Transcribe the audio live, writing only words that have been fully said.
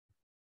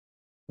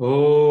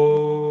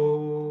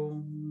Om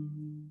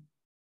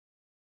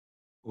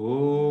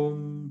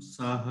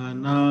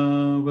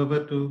Sahana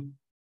Vavatu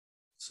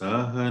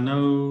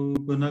Sahanau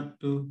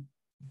Bhunaktu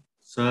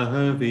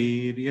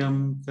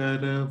Sahaviryam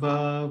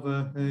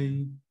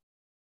Karavavahai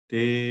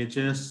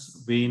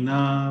Tejas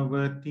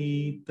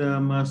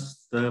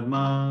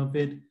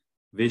Vinavatitamastamavid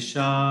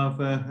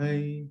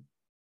Vishavahai.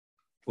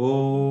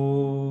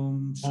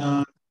 Om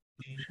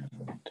Shanti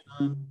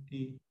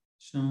Shanti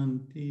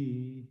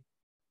Shanti.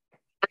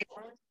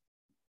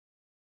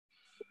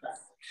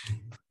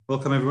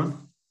 Welcome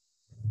everyone.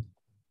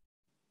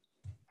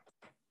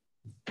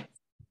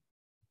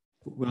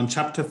 We're on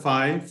chapter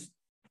 5,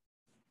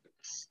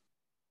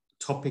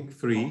 topic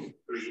 3,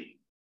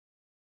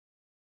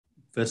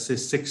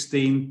 verses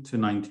 16 to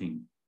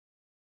 19.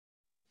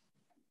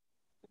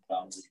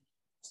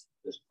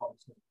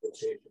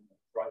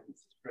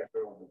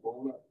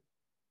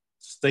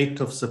 State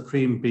of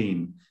Supreme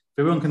Being. If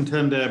everyone can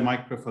turn their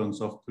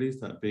microphones off,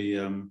 please, that'd be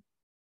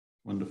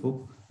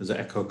wonderful. There's an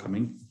echo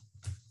coming.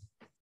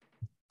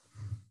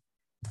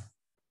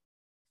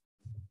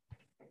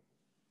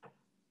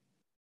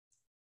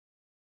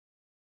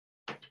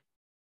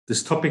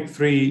 This topic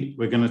 3,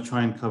 we're going to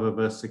try and cover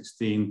verse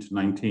 16 to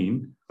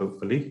 19,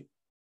 hopefully.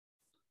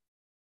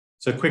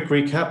 So quick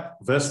recap.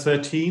 Verse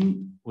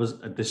 13 was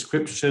a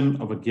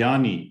description of a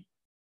jnani.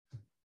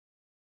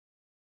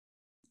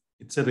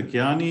 It said a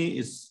jnani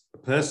is a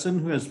person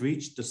who has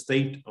reached a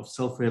state of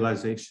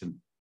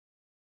self-realization.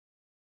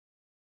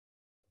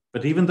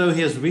 But even though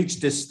he has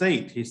reached this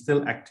state, he's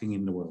still acting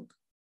in the world.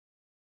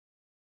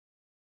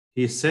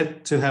 He is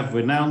said to have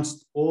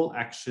renounced all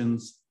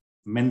actions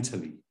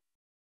mentally.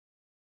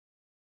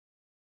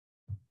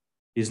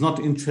 He's not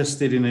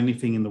interested in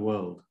anything in the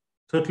world,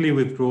 totally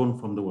withdrawn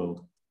from the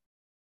world.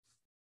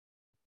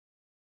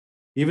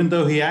 Even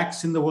though he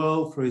acts in the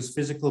world for his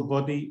physical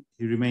body,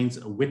 he remains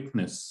a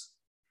witness,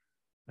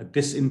 a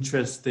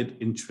disinterested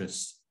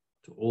interest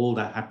to all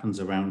that happens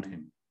around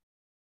him.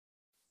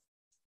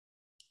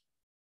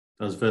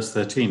 That was verse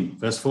 13.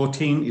 Verse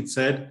 14, it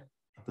said,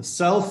 the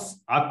self,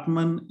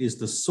 Atman, is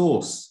the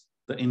source,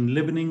 the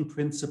enlivening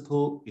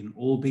principle in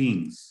all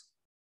beings.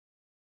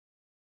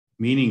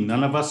 Meaning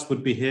none of us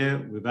would be here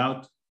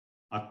without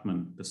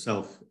Atman, the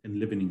self,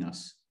 enlivening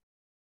us.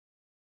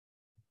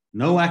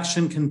 No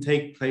action can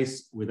take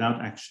place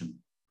without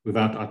action,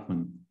 without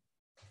Atman.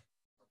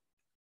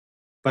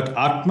 But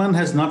Atman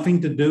has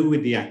nothing to do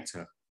with the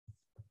actor,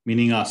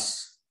 meaning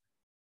us.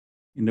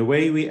 In the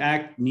way we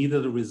act, neither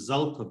the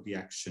result of the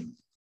action.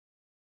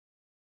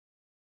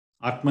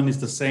 Atman is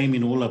the same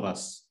in all of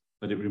us,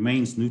 but it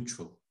remains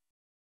neutral.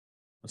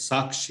 A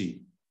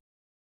sakshi,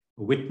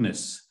 a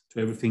witness to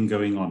everything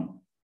going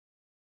on.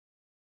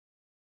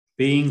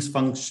 Beings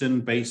function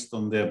based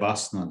on their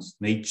vasanas,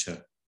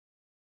 nature.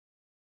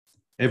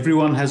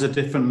 Everyone has a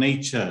different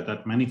nature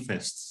that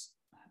manifests,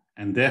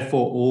 and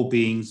therefore all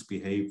beings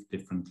behave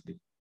differently.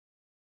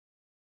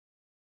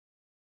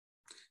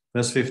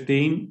 Verse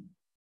 15,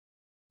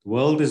 the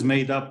world is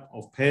made up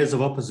of pairs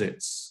of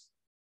opposites,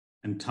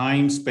 and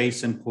time,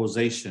 space, and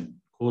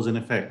causation, cause and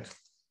effect.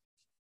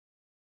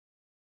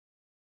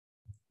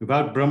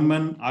 Without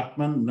Brahman,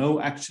 Atman, no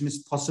action is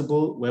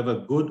possible, whether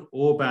good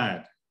or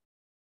bad.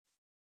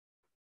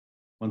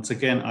 Once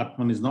again,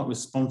 Atman is not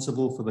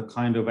responsible for the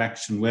kind of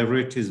action, whether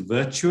it is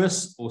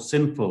virtuous or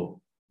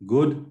sinful,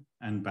 good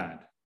and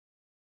bad.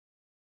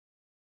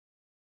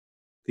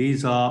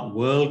 These are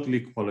worldly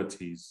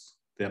qualities.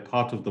 They are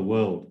part of the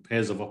world,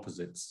 pairs of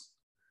opposites.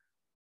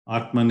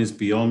 Atman is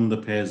beyond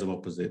the pairs of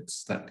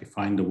opposites that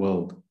define the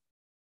world.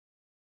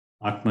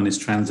 Atman is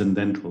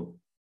transcendental,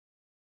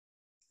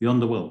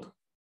 beyond the world.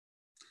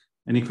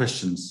 Any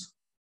questions?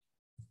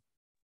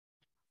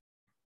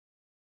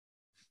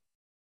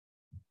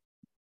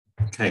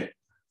 Okay,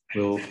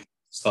 we'll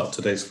start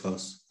today's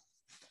class.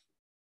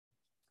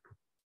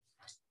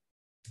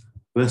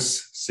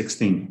 Verse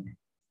 16.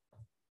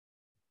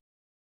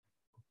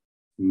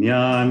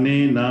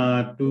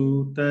 Jnanena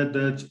tu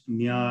tadaj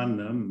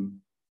jnanam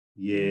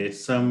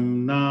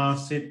yesam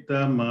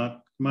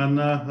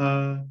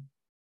nasitamatmanaha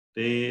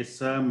te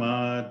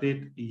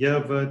samadit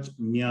yavaj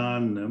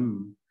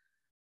jnanam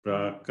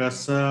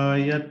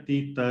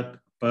prakasayati tat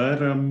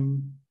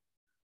param.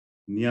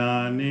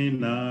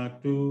 Jnanena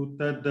tu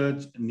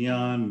tadaj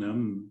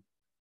jnanam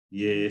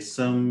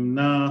yesam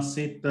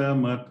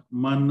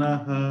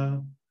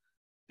nasitamatmanaha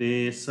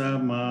te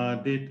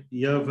samadit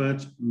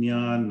yavaj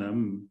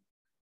jnanam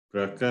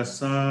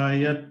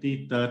prakasayati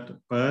tat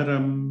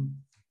param.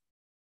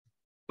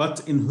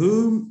 But in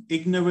whom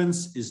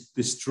ignorance is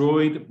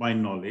destroyed by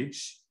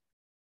knowledge,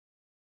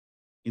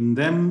 in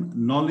them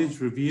knowledge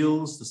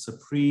reveals the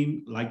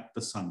Supreme like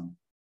the sun.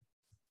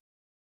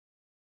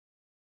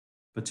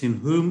 But in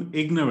whom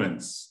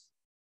ignorance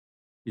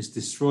is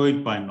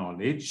destroyed by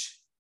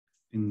knowledge,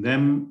 in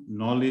them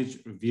knowledge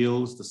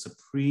reveals the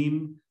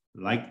Supreme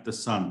like the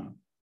sun.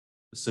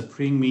 The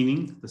Supreme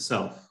meaning the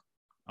self,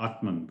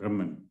 Atman,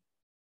 Brahman.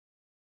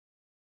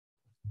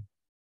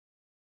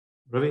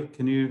 Ravi,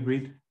 can you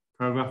read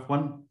paragraph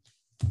 1?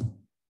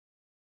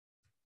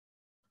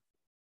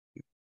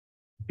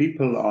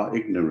 People are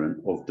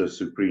ignorant of the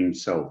Supreme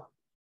Self,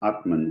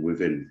 Atman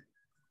within.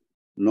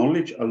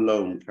 Knowledge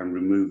alone can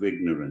remove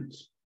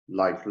ignorance,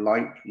 like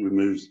light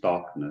removes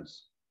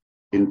darkness,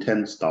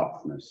 intense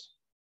darkness,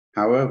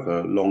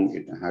 however long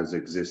it has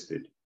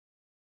existed,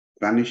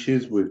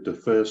 vanishes with the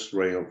first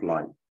ray of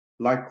light.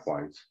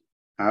 Likewise,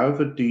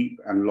 however deep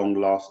and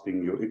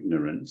long-lasting your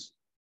ignorance,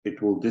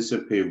 it will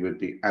disappear with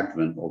the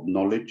advent of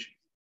knowledge.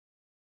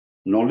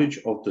 Knowledge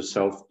of the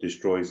self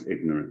destroys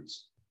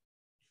ignorance.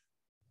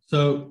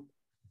 So,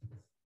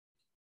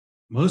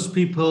 most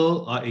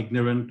people are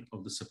ignorant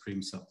of the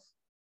Supreme Self.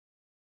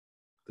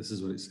 This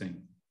is what it's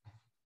saying.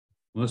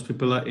 Most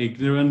people are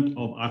ignorant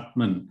of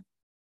Atman.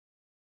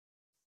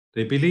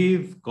 They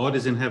believe God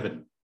is in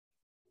heaven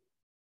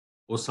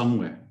or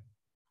somewhere.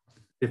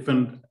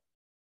 Different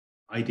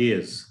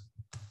ideas.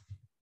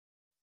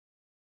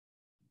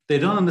 They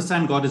don't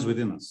understand God is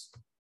within us.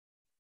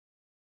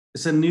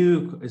 It's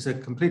a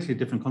completely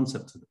different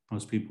concept to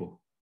most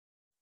people.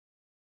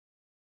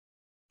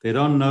 They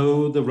don't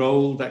know the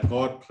role that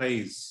God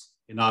plays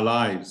in our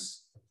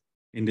lives,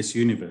 in this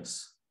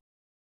universe.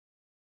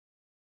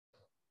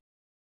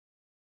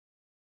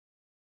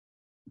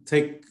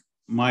 Take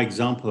my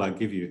example I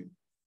give you.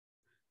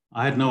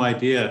 I had no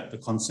idea the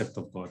concept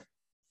of God.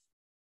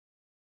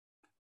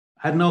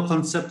 I had no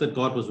concept that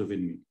God was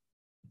within me.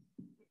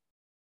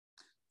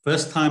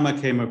 First time I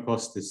came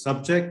across this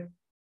subject,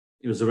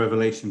 it was a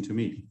revelation to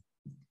me.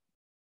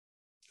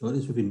 God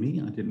is within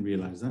me? I didn't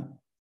realize that.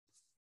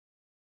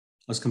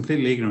 I was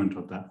completely ignorant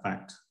of that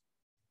fact.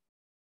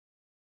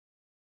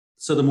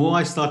 So the more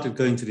I started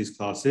going to these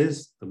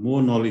classes, the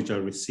more knowledge I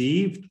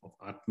received of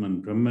Atman,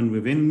 Brahman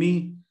within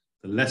me,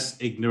 the less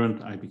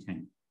ignorant I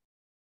became.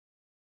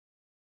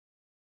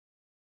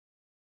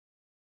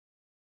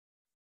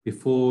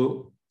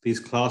 Before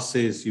these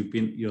classes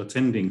you're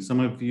attending,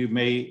 some of you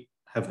may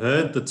have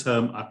heard the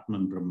term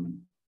Atman,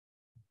 Brahman,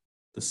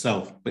 the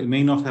self, but you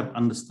may not have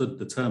understood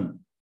the term.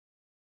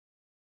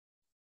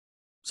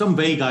 Some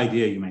vague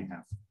idea you may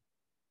have.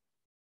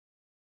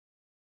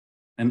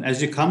 And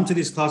as you come to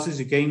these classes,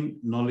 you gain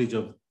knowledge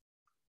of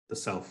the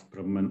self,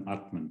 Brahman,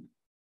 Atman.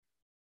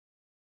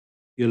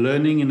 You're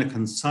learning in a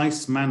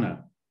concise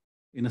manner,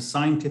 in a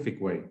scientific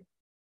way.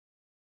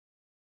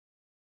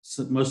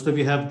 So most of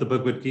you have the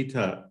Bhagavad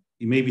Gita.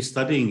 You may be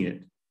studying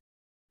it.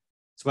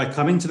 So by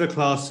coming to the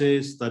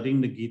classes,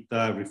 studying the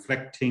Gita,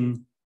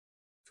 reflecting,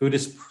 through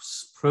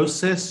this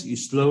process, you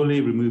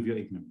slowly remove your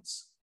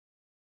ignorance.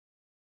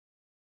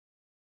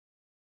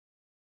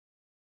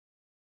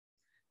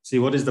 See,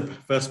 what is the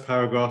first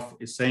paragraph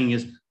is saying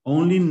is,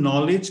 only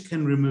knowledge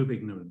can remove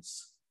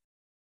ignorance.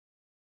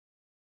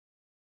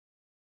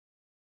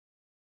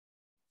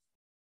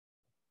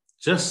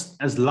 Just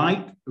as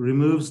light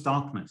removes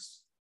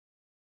darkness.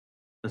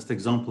 That's the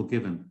example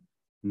given.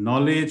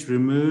 Knowledge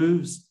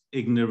removes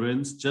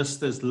ignorance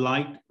just as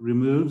light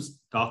removes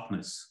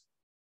darkness.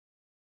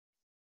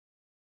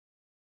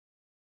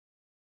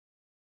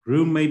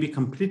 Room may be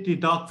completely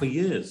dark for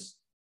years.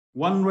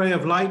 One ray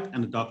of light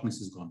and the darkness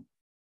is gone.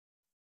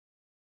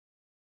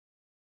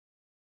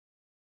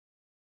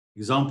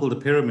 Example, the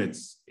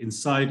pyramids.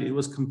 Inside, it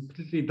was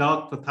completely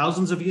dark for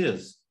thousands of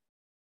years.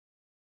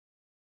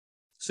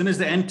 As soon as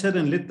they entered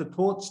and lit the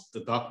torch,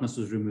 the darkness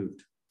was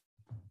removed.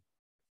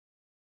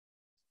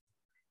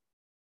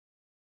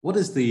 What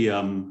is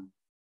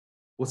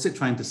what's it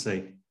trying to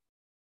say?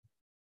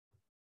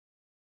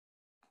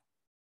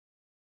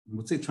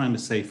 What's it trying to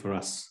say for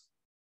us?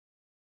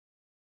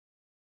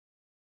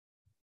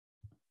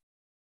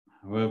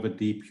 However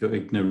deep your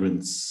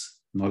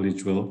ignorance,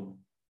 knowledge will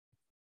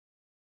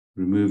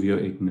remove your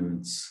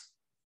ignorance.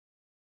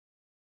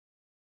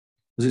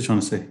 What's it trying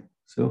to say?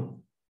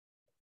 So,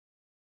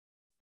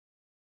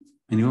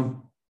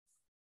 anyone?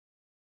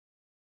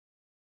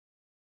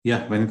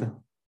 Yeah, Vanita?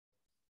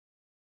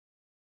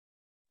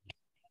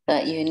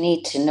 That you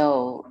need to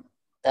know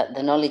that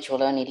the knowledge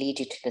will only lead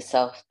you to the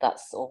self.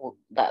 That's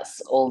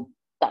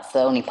the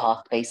only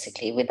path,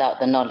 basically. Without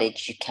the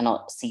knowledge, you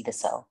cannot see the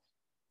self.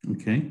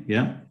 Okay,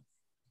 yeah.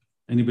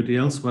 Anybody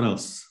else? What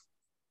else?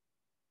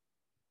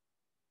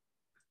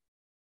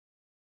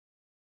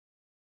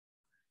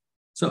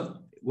 So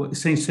what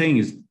it's saying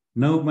is,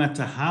 no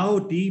matter how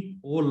deep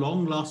or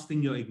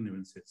long-lasting your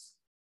ignorance is.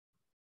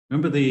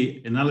 Remember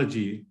the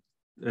analogy,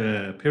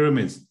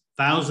 pyramids,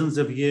 thousands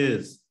of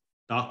years,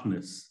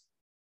 darkness.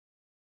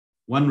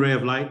 One ray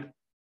of light,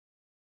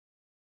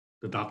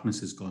 the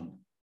darkness is gone.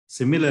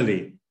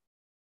 Similarly,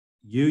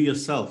 you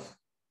yourself,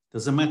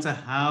 doesn't matter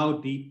how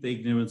deep the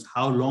ignorance,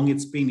 how long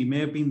it's been, it may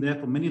have been there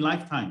for many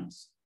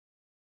lifetimes.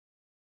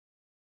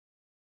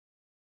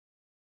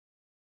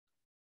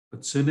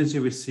 But as soon as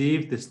you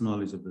receive this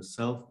knowledge of the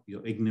self,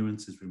 your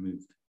ignorance is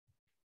removed.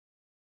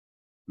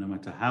 No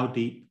matter how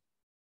deep,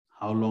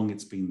 how long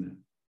it's been there.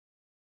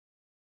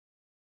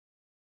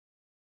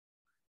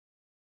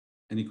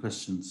 Any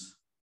questions?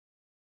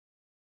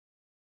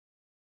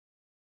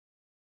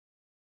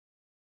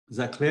 Is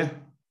that clear,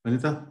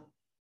 Vanita?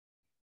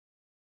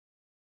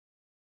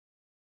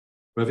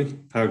 Ravi,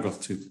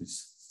 paragraph 2,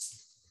 please.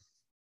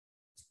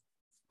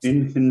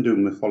 In Hindu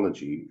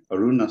mythology,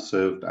 Aruna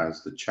served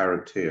as the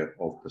charioteer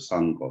of the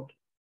sun god.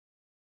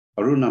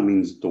 Aruna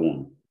means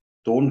dawn.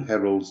 Dawn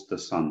heralds the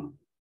sun.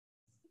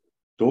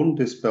 Dawn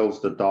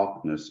dispels the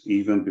darkness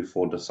even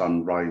before the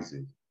sun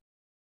rises.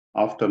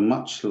 After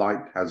much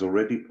light has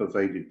already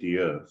pervaded the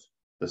earth,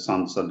 the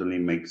sun suddenly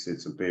makes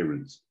its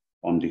appearance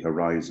on the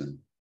horizon.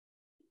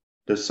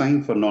 The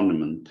same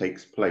phenomenon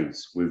takes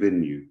place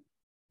within you.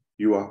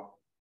 You are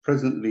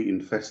presently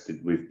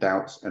infested with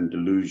doubts and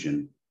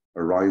delusion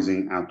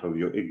arising out of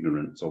your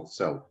ignorance of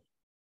self.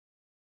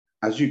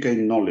 As you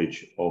gain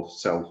knowledge of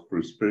self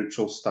through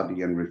spiritual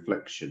study and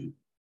reflection,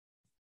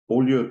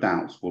 all your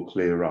doubts will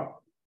clear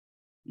up.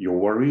 Your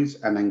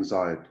worries and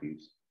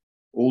anxieties,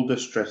 all the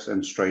stress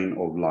and strain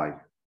of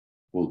life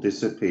will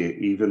disappear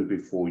even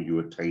before you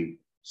attain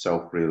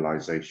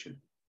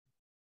self-realization.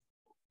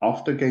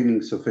 After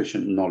gaining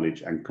sufficient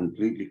knowledge and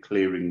completely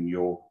clearing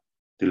your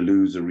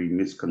delusory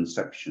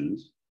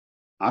misconceptions,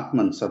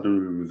 Atman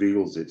suddenly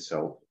reveals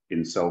itself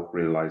in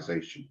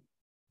self-realization.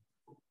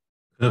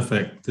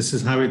 Perfect. This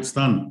is how it's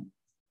done.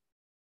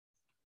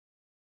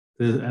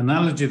 The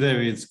analogy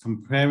there is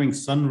comparing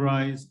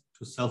sunrise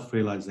to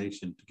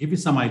self-realization. To give you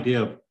some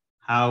idea of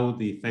how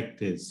the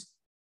effect is.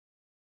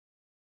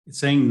 It's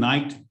saying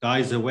night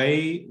dies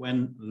away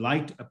when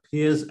light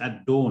appears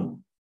at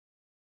dawn.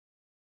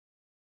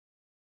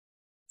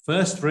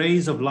 First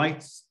rays of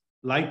light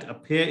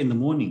appear in the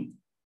morning.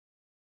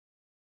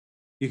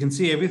 You can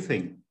see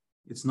everything.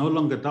 It's no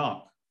longer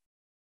dark.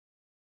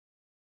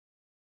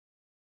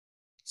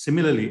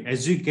 Similarly,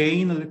 as you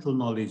gain a little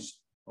knowledge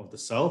of the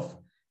self,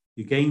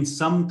 you gain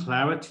some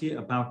clarity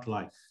about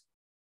life.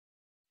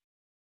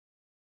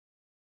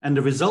 And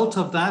the result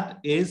of that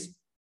is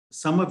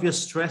some of your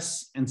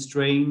stress and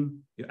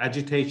strain, your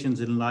agitations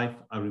in life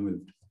are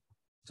removed.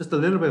 Just a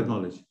little bit of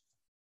knowledge.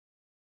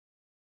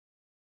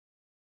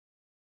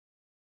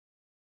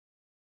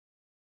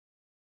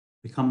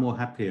 Become more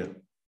happier,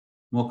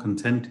 more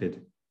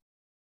contented.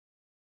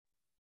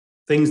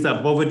 Things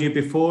that bothered you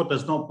before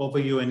does not bother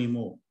you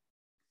anymore.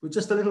 With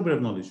just a little bit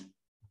of knowledge.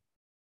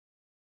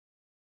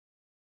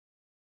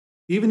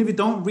 Even if you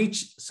don't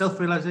reach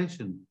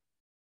self-realization,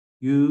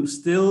 you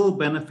still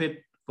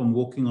benefit from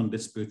walking on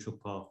this spiritual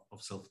path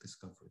of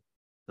self-discovery.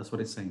 That's what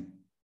it's saying.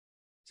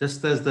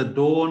 Just as the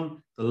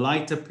dawn, the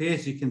light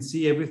appears, you can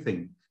see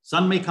everything.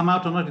 Sun may come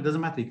out or not, it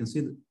doesn't matter. You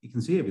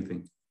can see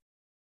everything.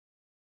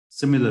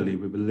 Similarly,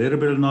 with a little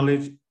bit of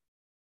knowledge,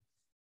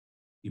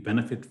 you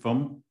benefit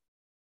from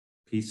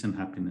peace and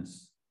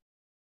happiness.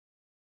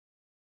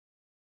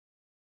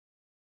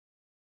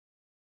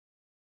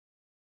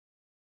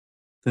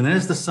 Then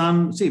as the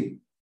sun, see,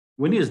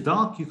 when it is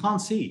dark, you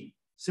can't see.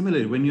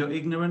 Similarly, when you're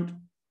ignorant,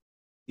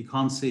 you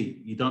can't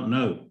see, you don't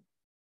know.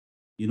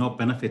 You're not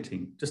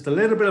benefiting. Just a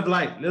little bit of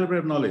light, a little bit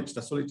of knowledge,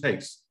 that's all it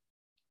takes.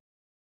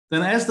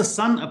 Then as the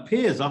sun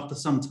appears after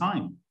some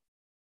time,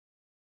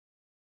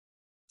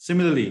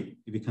 similarly,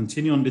 if you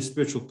continue on this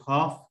spiritual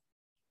path,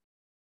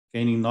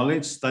 gaining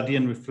knowledge, study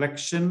and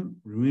reflection,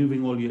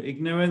 removing all your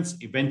ignorance,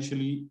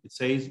 eventually, it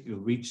says, you'll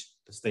reach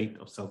the state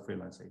of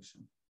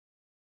self-realization.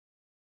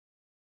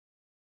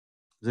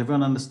 Does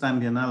everyone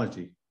understand the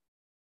analogy?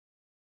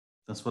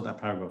 That's what that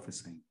paragraph is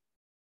saying.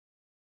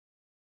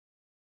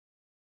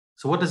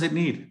 So what does it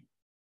need?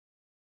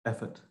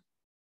 Effort.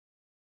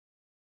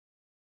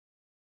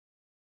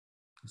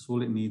 That's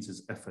all it needs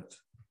is effort.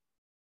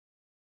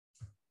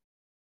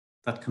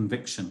 That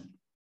conviction.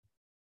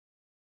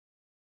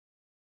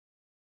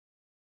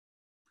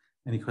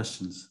 Any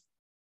questions?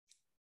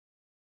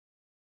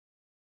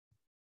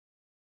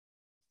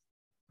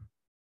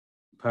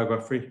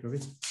 Paragraph 3,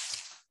 Ravi.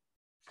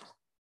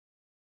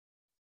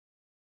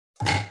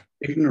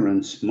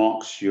 Ignorance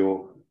masks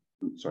your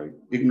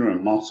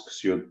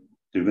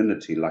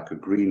divinity like a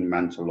green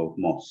mantle of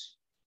moss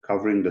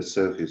covering the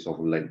surface of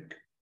a lake.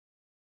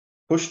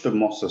 Push the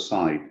moss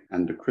aside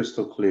and the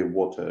crystal clear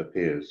water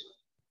appears.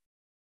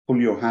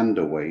 Pull your hand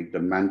away, the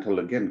mantle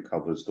again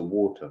covers the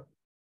water.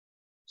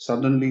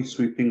 Suddenly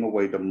sweeping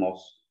away the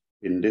moss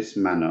in this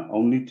manner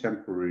only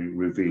temporarily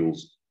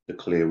reveals the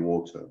clear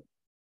water.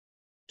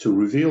 To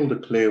reveal the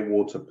clear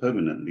water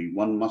permanently,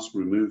 one must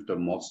remove the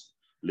moss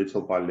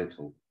little by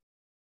little.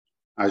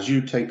 As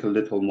you take a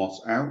little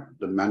moss out,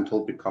 the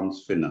mantle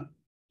becomes thinner.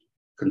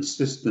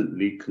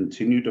 Consistently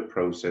continue the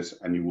process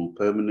and you will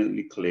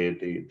permanently clear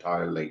the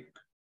entire lake.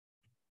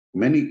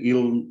 Many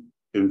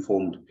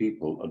ill-informed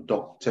people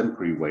adopt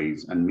temporary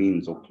ways and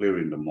means of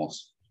clearing the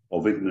moss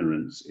of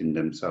ignorance in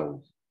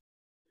themselves.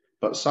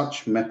 But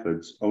such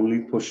methods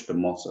only push the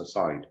moss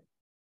aside.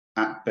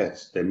 At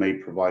best, they may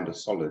provide a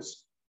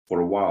solace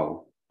for a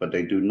while, but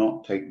they do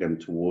not take them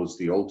towards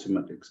the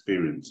ultimate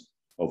experience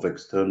of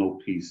external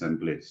peace and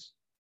bliss.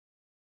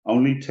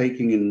 Only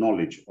taking in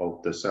knowledge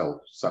of the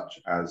self,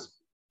 such as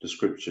the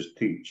scriptures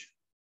teach,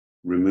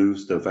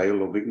 removes the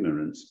veil of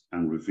ignorance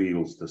and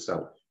reveals the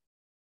self.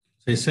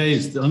 So he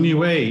says the only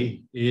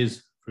way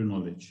is through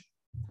knowledge.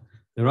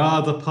 There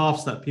are other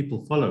paths that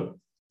people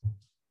follow,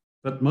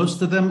 but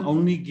most of them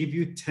only give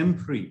you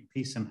temporary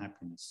peace and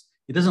happiness.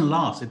 It doesn't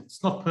last.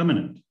 It's not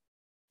permanent.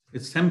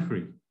 It's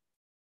temporary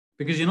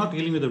because you're not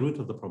dealing with the root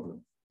of the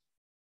problem.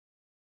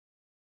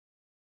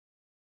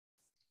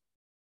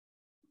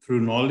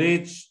 Through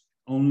knowledge,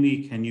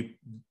 only can you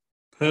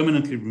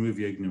permanently remove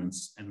your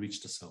ignorance and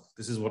reach the self.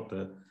 This is what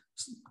the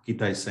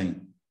Gita is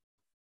saying.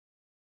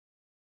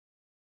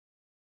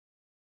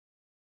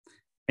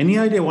 Any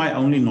idea why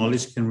only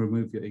knowledge can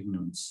remove your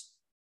ignorance?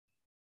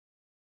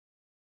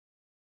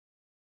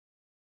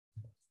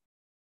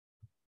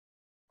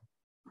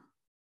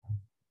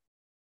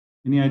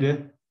 Any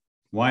idea?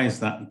 Why is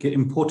that? Get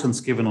importance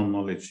given on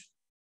knowledge.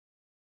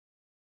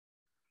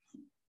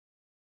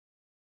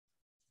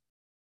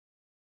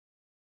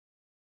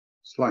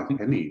 It's like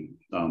any,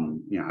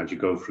 as you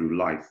go through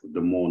life, the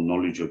more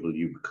knowledgeable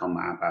you become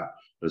about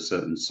a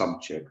certain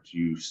subject,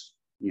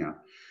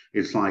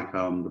 it's like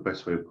the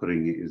best way of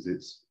putting it is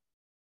it's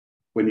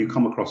when you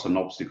come across an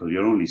obstacle,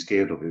 you're only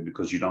scared of it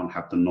because you don't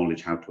have the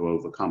knowledge how to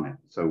overcome it.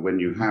 So when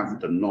you have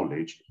the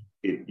knowledge,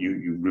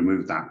 you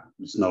remove that.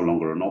 It's no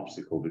longer an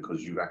obstacle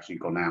because you've actually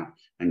gone out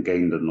and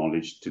gained the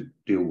knowledge to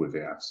deal with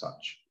it as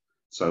such.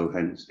 So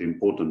hence the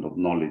importance of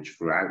knowledge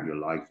throughout your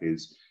life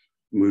is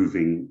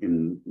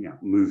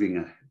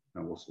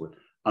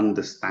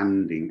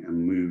understanding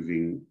and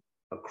moving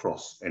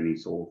across any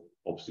sort of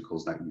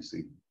obstacles that you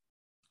see.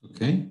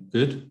 Okay,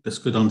 good. That's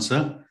a good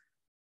answer.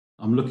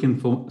 I'm looking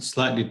for a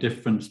slightly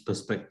different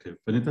perspective.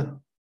 Vanita?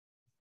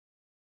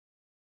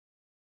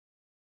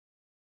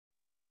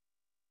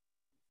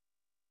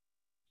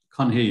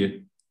 Can't hear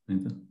you,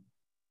 Vanita.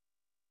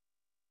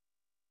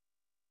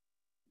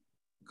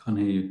 Can't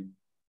hear you.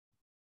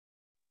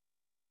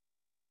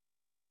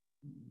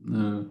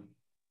 No.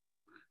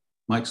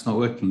 Mic's not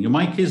working. Your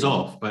mic is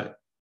off, but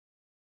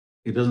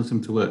it doesn't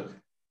seem to work.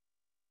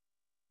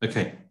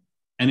 Okay.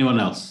 Anyone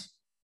else?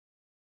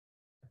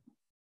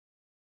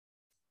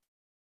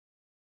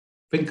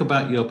 Think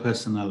about your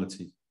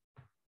personality.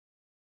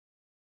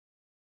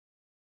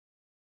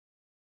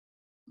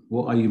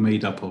 What are you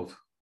made up of?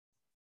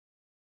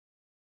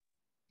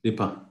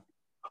 Deepa?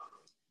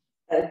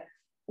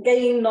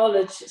 Gaining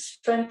knowledge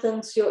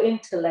strengthens your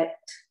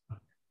intellect,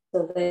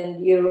 so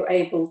then you're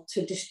able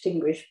to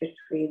distinguish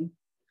between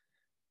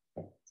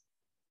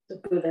the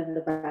good and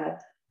the bad.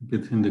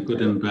 Between the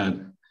good and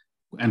bad.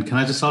 And can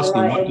I just ask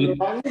you,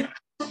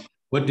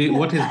 what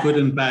is good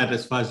and bad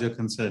as far as you're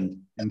concerned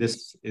in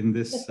this?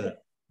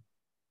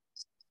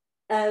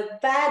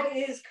 Bad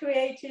is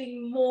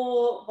creating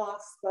more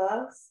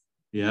vastulas.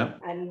 Yeah.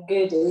 And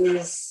good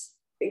is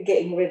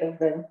getting rid of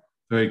them.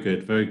 Very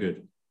good, very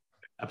good.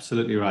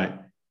 Absolutely right.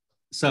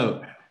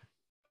 So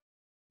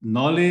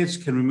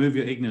knowledge can remove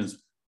your ignorance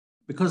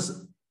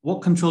because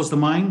what controls the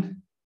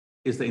mind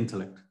is the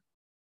intellect.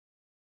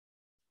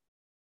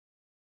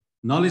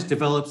 Knowledge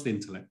develops the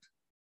intellect.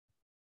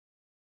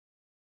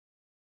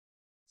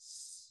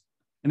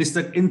 And it's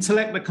the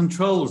intellect that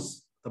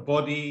controls the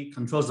body,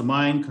 controls the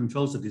mind,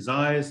 controls the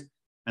desires,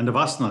 and the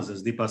vasanas,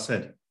 as Deepa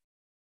said.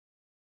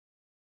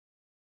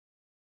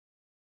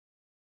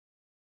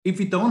 If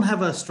you don't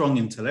have a strong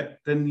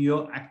intellect, then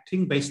you're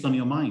acting based on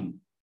your mind.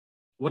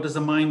 What does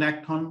the mind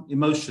act on?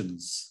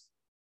 Emotions,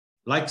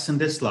 likes and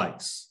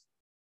dislikes.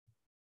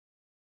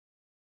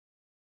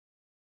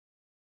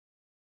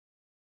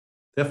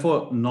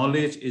 Therefore,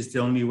 knowledge is the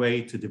only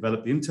way to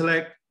develop the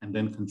intellect and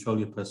then control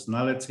your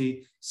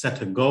personality,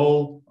 set a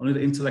goal. Only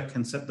the intellect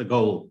can set the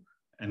goal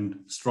and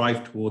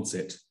strive towards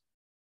it.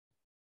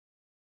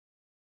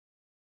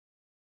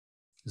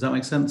 Does that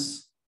make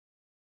sense?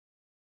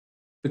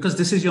 Because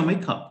this is your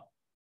makeup.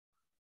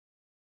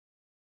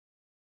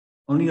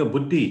 Only your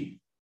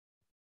buddhi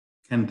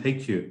can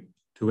take you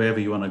to wherever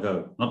you want to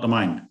go, not the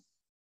mind.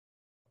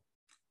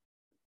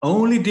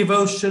 Only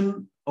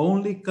devotion,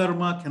 only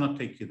karma cannot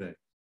take you there.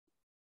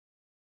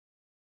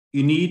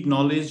 You need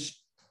knowledge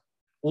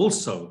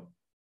also,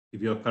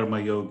 if you're a karma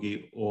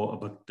yogi or a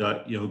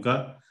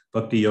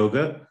bhakti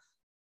yoga,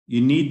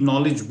 you need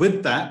knowledge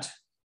with that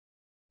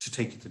to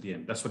take you to the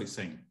end. That's what it's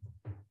saying.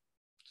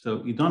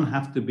 So you don't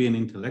have to be an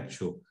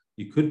intellectual.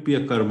 You could be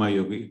a karma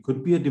yogi, you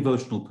could be a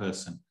devotional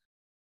person.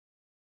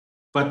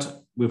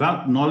 But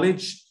without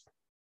knowledge,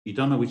 you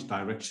don't know which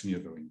direction you're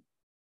going.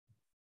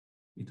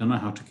 You don't know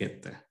how to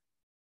get there.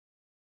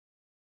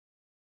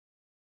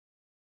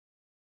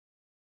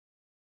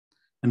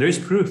 And there is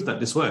proof that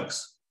this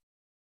works.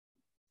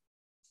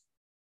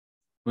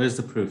 Where's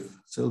the proof?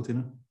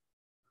 Siltina?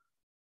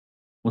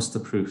 What's the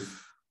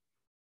proof?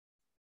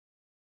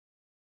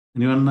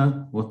 Anyone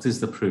know? What is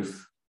the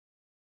proof?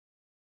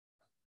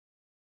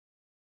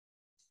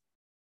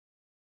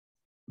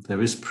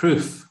 There is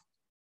proof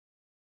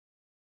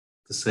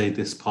to say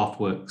this path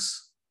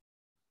works.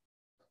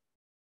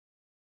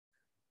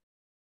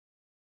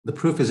 The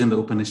proof is in the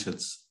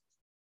Upanishads.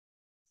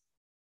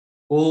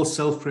 All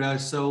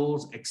self-realized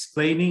souls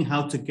explaining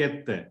how to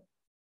get there.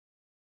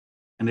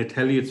 And they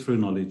tell you through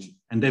knowledge.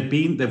 And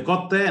they've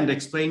got there and they're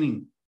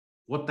explaining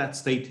what that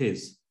state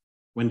is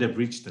when they've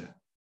reached there.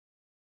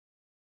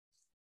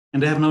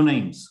 And they have no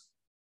names.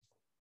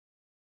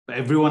 But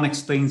everyone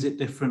explains it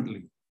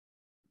differently.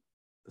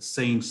 The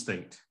same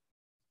state.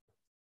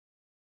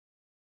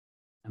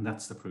 And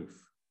that's the proof.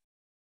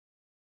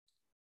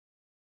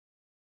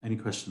 Any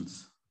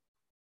questions?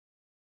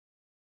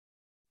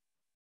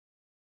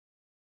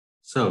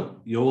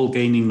 So you're all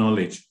gaining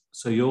knowledge.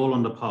 So you're all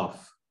on the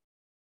path.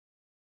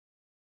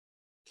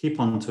 Keep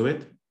on to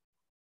it.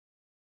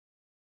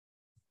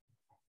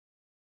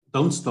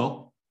 Don't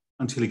stop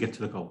until you get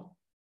to the goal.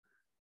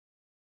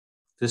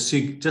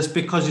 Just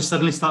because you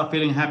suddenly start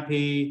feeling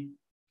happy,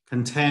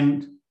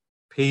 content,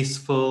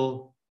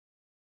 peaceful,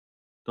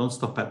 don't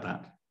stop at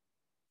that.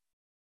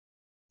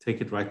 Take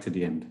it right to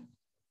the end.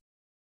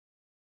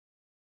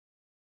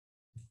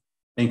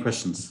 Any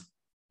questions?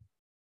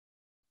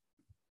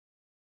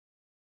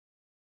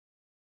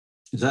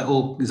 Is that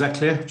all? Is that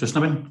clear? Just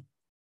Navin?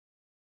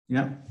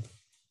 Yeah.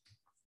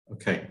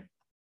 Okay.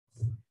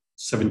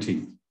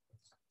 17.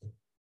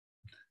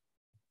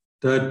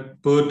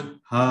 Tat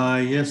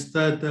buddhayas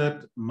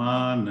tadat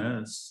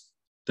manas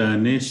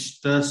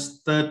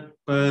tanishtas tat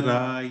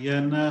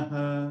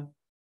parayanaha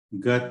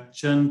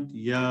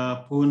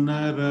gacchantya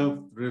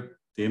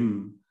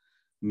punaravrittim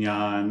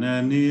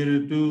jnana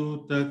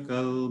nirduta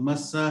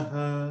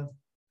kalmasaha.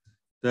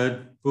 Tat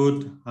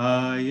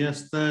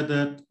buddhayas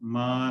tadat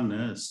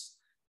manas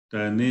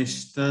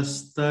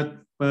tanishtas tat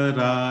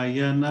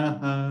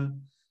parayanaha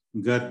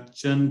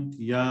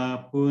gacchantya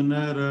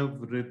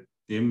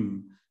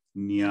punaravrittim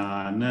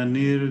jnana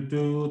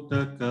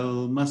nirduta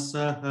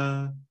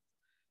kalmasaha.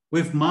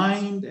 With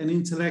mind and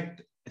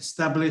intellect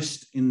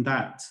established in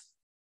that,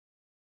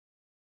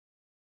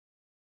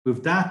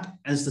 with that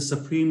as the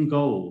supreme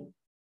goal,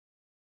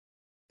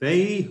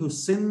 they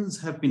whose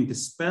sins have been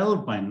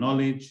dispelled by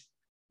knowledge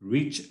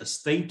reach a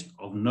state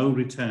of no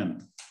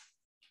return.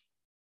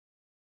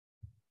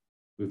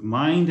 With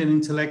mind and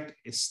intellect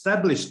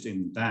established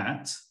in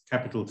that,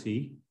 capital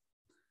T,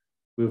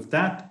 with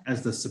that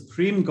as the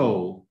supreme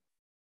goal,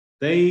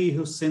 they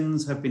whose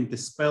sins have been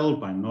dispelled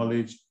by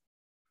knowledge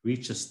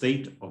reach a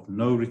state of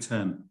no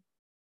return.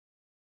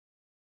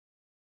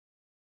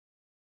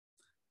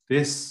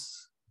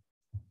 This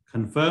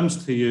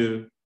confirms to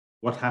you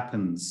what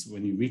happens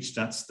when you reach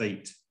that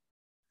state.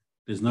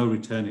 There's no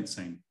return, it's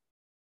saying.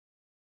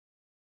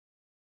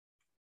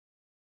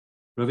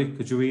 Ravi,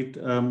 could you read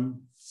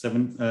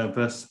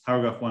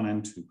paragraph 1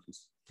 and 2,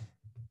 please?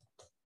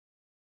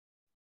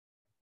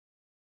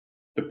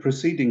 The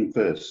preceding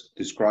verse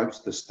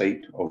describes the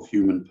state of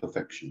human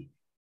perfection,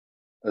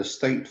 a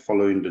state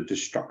following the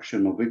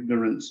destruction of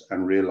ignorance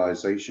and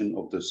realization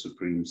of the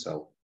Supreme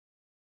Self.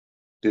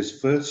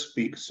 This verse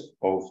speaks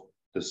of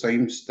the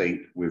same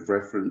state with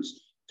reference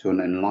to an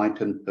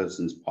enlightened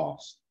person's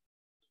past.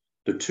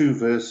 The two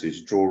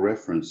verses draw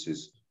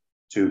references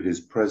to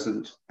his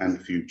present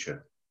and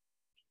future.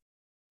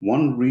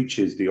 One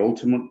reaches the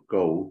ultimate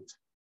goal,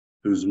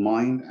 whose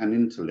mind and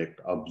intellect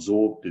are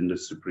absorbed in the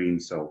Supreme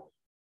Self,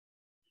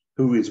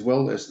 who is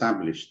well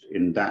established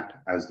in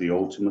that as the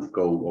ultimate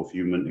goal of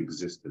human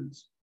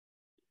existence,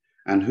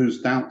 and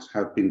whose doubts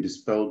have been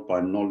dispelled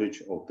by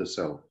knowledge of the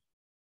Self.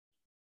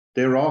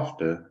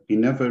 Thereafter, he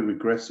never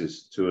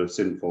regresses to a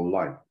sinful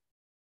life.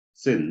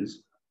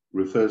 Sins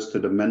refers to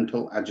the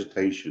mental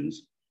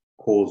agitations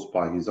caused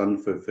by his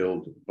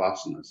unfulfilled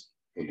vasanas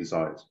or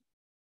desires.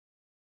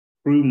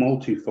 Through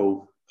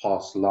multifold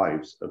past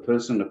lives, a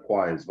person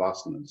acquires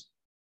vasanas.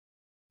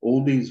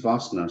 All these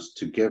vasanas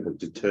together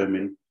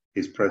determine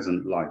his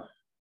present life.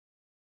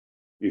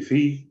 If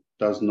he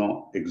does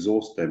not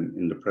exhaust them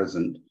in the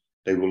present,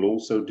 they will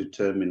also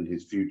determine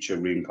his future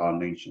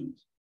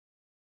reincarnations.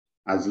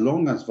 As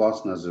long as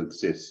vasanas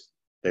exist,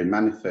 they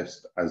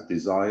manifest as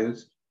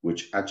desires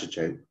which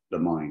agitate the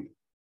mind.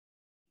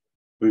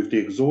 With the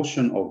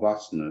exhaustion of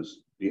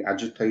vasanas, the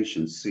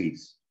agitations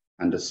cease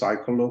and the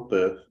cycle of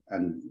birth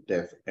and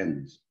death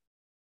ends.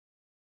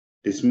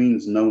 This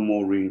means no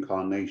more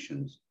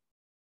reincarnations.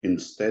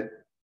 Instead,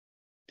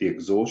 the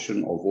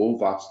exhaustion of all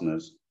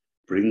vasanas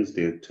brings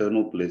the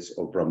eternal bliss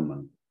of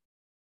Brahman,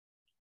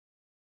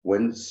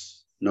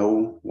 whence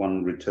no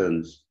one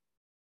returns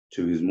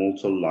to his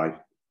mortal life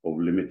of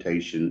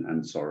limitation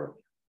and sorrow.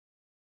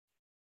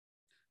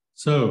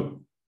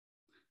 So,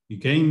 you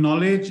gain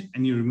knowledge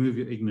and you remove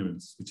your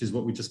ignorance, which is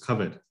what we just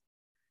covered.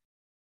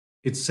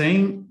 It's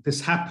saying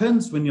this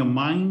happens when your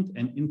mind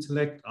and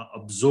intellect are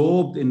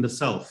absorbed in the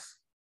self.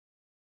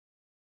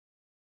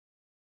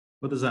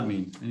 What does that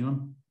mean?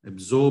 Anyone?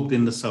 Absorbed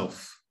in the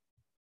self.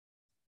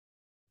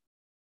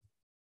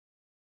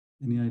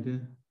 Any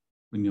idea?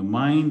 When your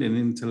mind and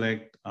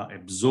intellect are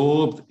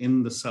absorbed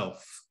in the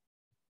self.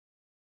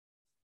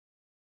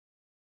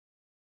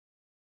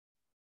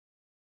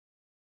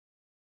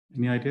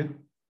 Any idea?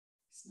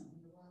 It's not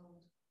in the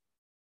world.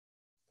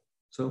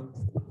 So?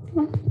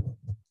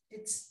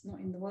 It's not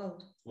in the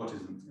world. What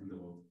isn't in the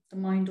world? The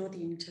mind or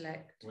the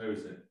intellect. Where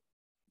is it?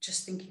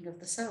 Just thinking of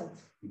the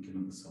self. Thinking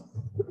of the self.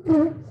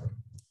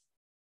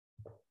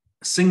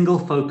 Single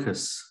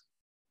focus.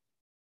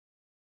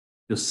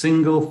 Your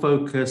single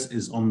focus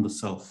is on the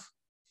self.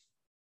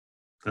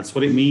 That's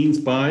what it means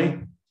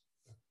by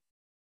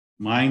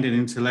mind and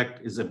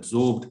intellect is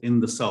absorbed in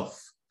the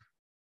self.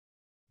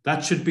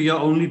 That should be your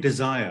only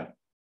desire,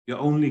 your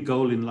only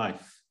goal in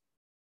life.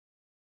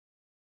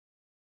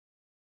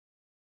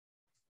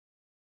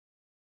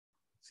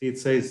 See, it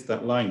says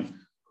that line,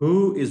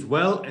 who is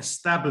well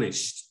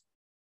established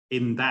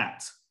in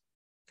that.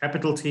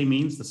 Capital T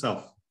means the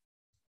self,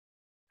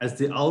 as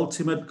the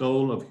ultimate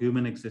goal of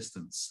human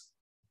existence.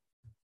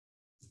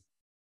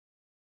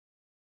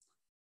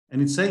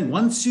 And it's saying,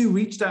 once you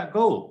reach that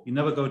goal, you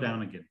never go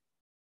down again.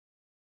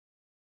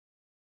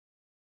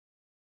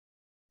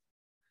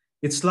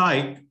 It's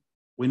like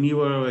when you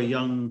were a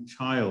young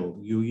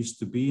child, you used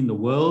to be in the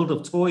world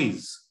of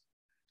toys.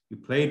 You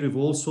played with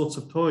all sorts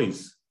of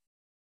toys.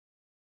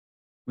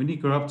 When you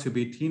grow up to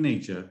be a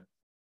teenager,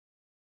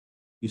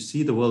 you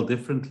see the world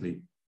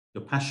differently.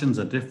 Your passions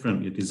are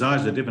different. Your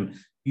desires are different.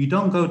 You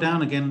don't go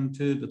down again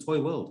to the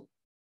toy world.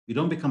 You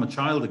don't become a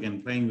child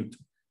again playing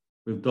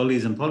with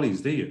dollies and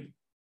pollies, do you?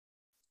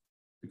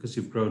 Because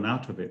you've grown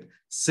out of it.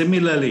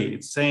 Similarly,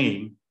 it's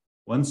saying,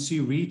 once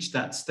you reach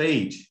that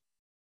stage,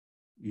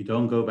 you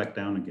don't go back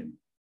down again.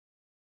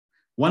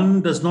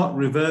 One does not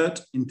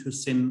revert into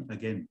sin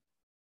again.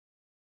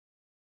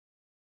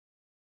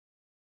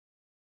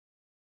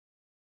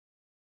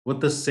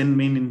 What does sin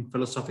mean in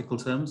philosophical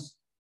terms?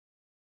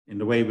 In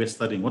the way we're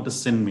studying, what does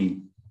sin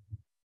mean?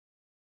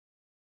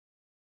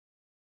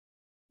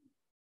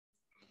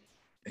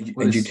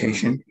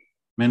 Agitation.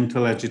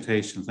 Mental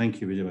agitation.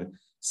 Thank you, Vijay.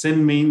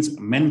 Sin means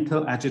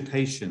mental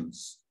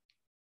agitations.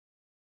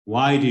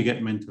 Why do you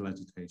get mental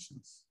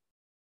agitations?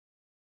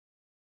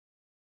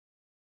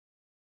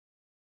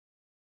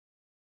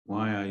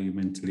 Why are you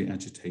mentally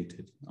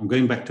agitated? I'm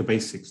going back to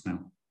basics now.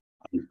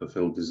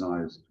 Unfulfilled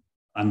desires.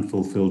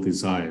 Unfulfilled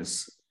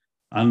desires.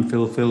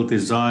 Unfulfilled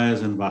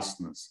desires and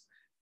vasanas.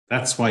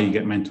 That's why you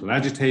get mental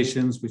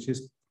agitations, which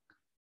is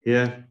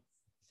here.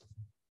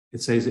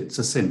 It says it's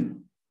a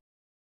sin.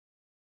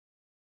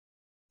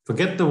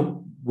 Forget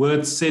the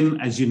word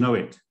sin as you know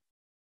it.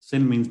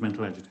 Sin means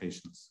mental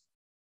agitations.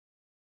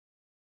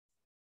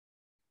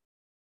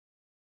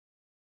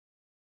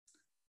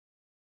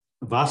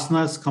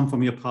 Vasanas come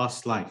from your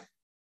past life.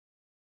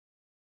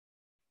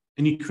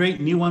 And you create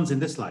new ones in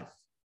this life.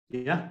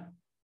 Yeah?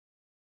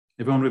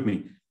 Everyone with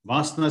me?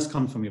 Vasanas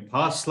come from your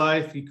past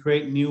life. You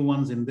create new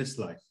ones in this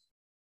life.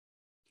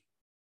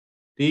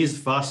 These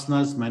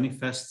vasanas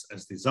manifest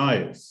as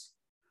desires.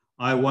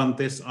 I want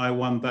this, I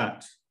want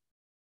that.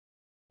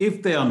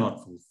 If they are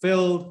not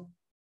fulfilled,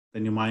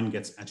 then your mind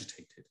gets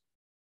agitated.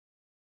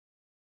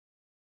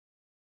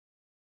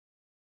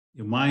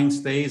 Your mind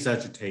stays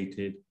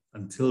agitated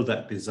until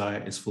that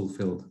desire is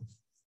fulfilled.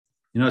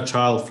 You know, a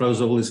child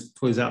throws all his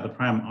toys out the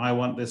pram. I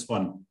want this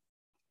one.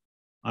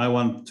 I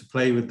want to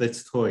play with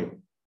this toy.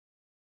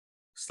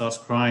 Starts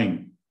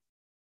crying.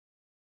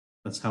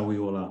 That's how we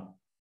all are.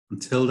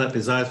 Until that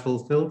desire is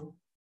fulfilled,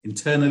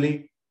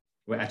 internally,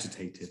 we're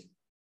agitated.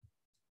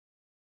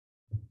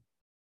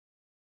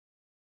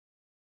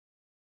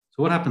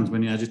 So what happens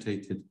when you're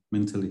agitated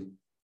mentally?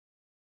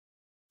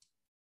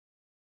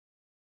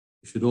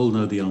 You should all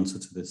know the answer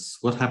to this.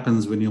 What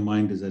happens when your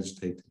mind is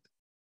agitated?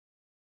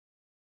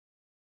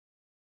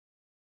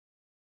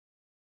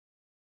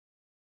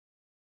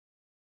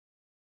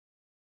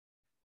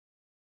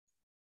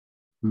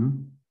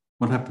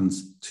 What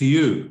happens to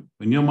you?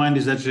 When your mind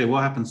is agitated,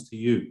 what happens to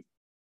you?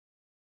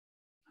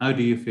 How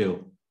do you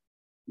feel?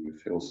 You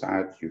feel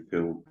sad, you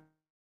feel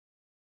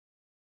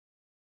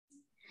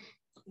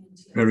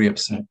Very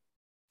upset.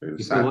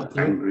 sad,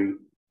 angry.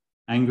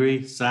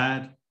 Angry,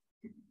 sad.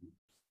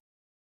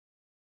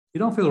 You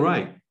don't feel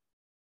right.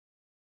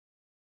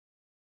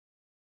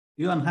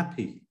 You're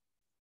unhappy.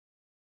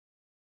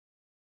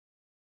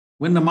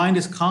 When the mind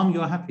is calm,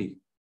 you're happy.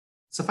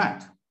 It's a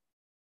fact.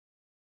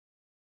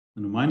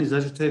 When the mind is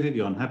agitated,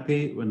 you're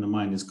unhappy. When the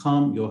mind is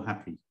calm, you're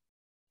happy.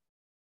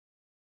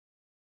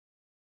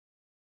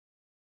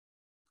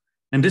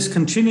 And this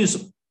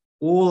continues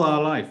all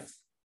our life, as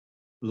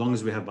long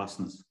as we have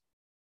vasanas.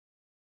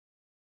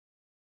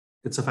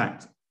 It's a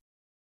fact.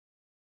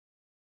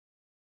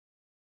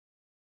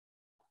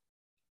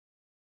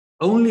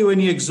 Only when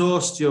you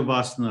exhaust your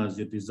vasanas,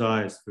 your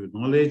desires through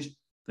knowledge,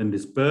 then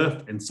this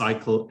birth and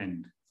cycle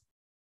end.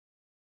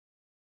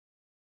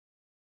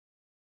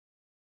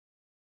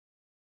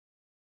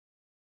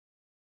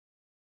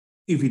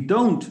 If you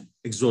don't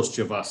exhaust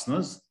your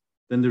vasanas,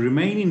 then the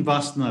remaining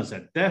vasanas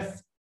at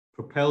death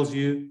propels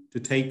you to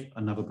take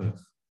another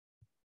birth.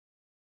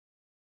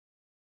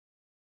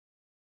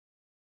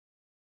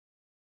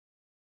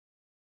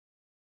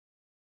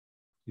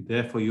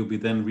 Therefore, you'll be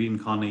then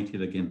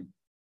reincarnated again.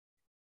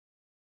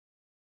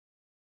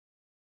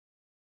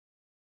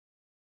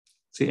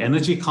 See,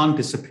 energy can't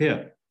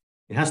disappear.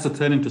 It has to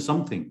turn into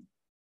something.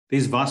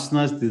 These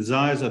vasanas,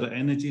 desires, are the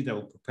energy that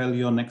will propel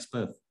your next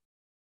birth.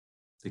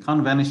 They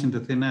can't vanish into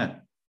thin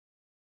air.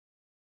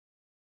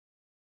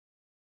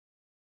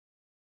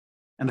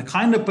 And the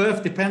kind of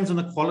birth depends on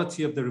the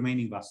quality of the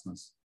remaining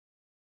vasanas.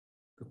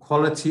 The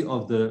quality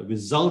of the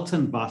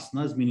resultant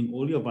vasanas, meaning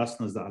all your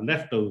vasanas that are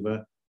left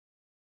over,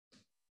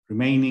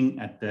 remaining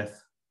at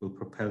death, will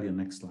propel your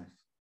next life.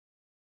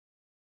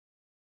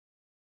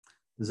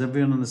 Does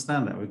everyone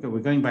understand that? We're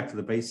going back to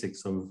the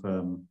basics of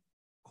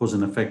cause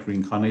and effect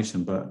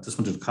reincarnation, but just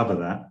wanted to cover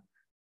that.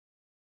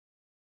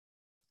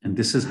 And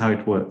this is how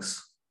it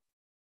works.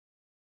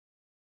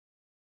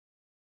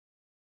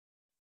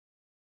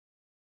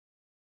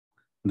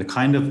 The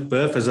kind of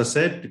birth, as I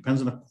said,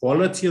 depends on the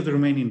quality of the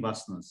remaining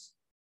vasanas.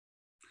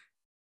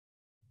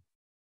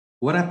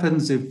 What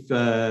happens if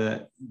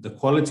the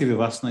quality of your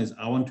vasana is,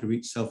 I want to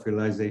reach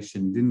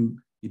self-realization?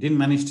 You didn't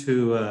manage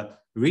to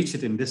reach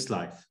it in this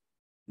life.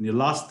 And your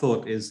last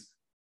thought is,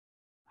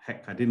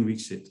 heck, I didn't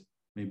reach it.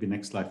 Maybe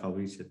next life I'll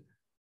reach it.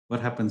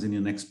 What happens in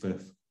your next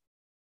birth?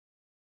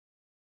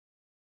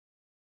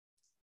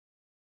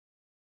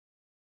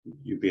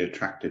 You'll be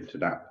attracted to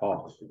that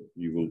path.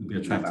 You will be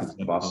attracted to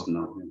that path.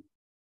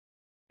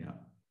 Yeah.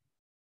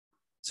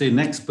 So your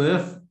next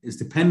birth is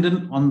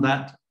dependent on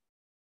that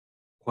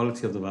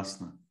quality of the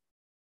vasana.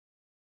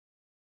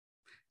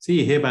 See,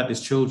 you hear about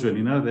these children,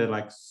 you know, they're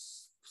like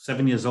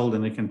 7 years old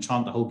and they can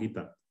chant the whole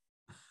Gita.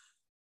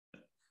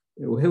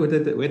 Where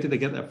did they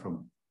get that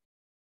from?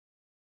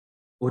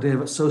 Or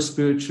they're so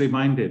spiritually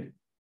minded.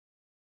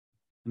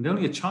 And they're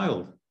only a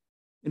child.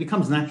 And it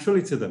comes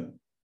naturally to them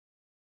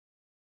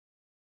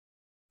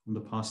from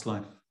the past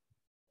life.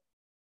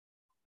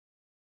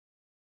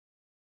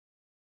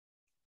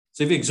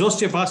 So if you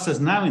exhaust your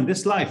vasanas now in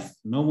this life,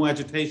 no more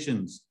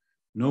agitations,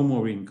 no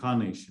more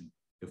reincarnation,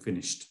 you're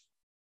finished.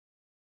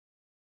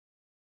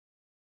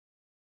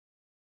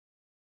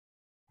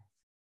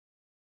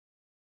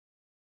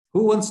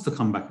 Who wants to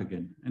come back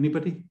again?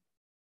 Anybody?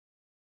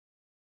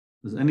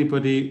 Does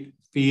anybody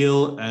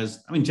feel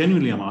as, I mean,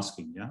 genuinely I'm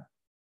asking, yeah?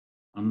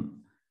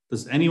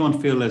 Does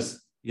anyone feel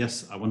as,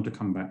 yes, I want to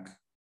come back?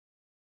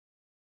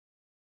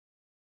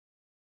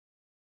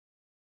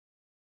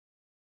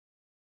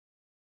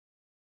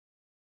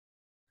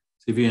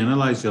 So if you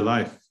analyze your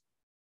life,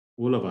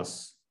 all of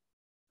us,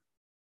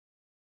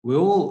 we're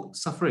all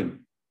suffering.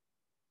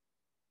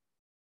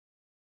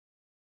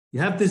 You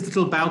have these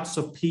little bouts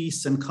of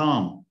peace and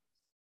calm,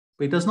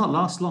 but it does not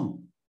last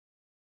long.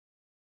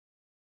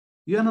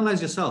 You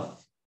analyze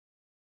yourself.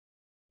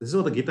 This is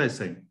what the Gita is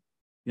saying.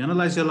 You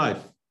analyze your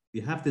life.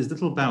 You have these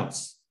little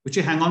bouts, which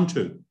you hang on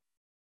to,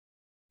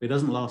 but it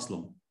doesn't last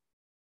long.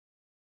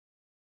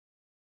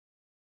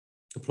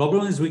 The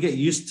problem is we get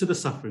used to the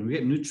suffering. We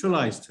get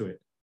neutralized to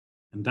it.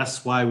 And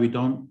that's why we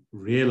don't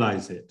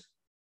realize it.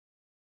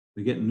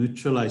 We get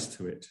neutralized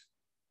to it.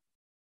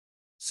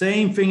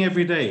 Same thing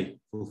every day,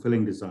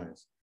 fulfilling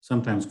desires.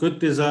 Sometimes good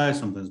desires,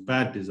 sometimes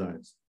bad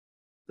desires.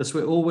 That's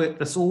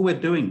all we're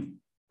doing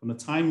from the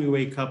time we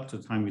wake up to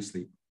the time we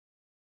sleep.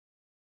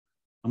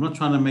 I'm not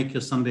trying to make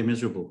your Sunday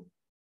miserable.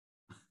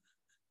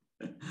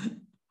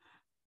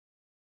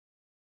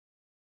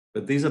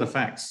 But these are the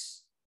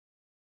facts.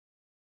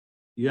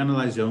 You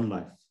analyze your own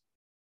life.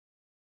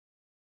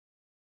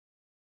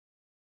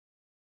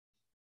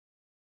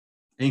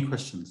 Any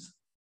questions?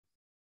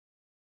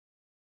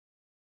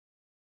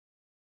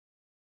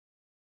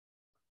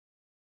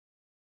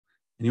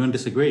 Anyone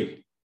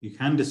disagree? You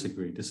can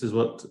disagree. This is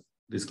what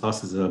these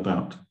classes are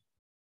about.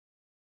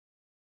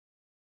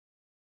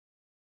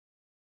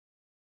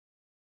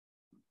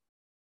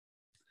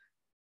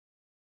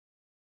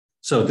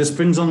 So this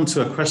brings on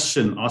to a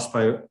question asked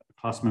by a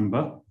class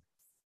member.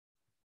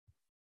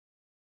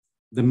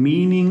 The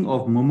meaning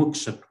of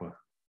mumukshatva.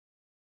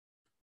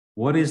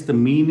 What is the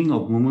meaning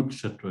of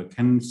mumukshatva?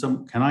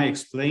 Can I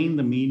explain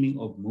the meaning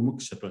of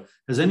mumukshatva?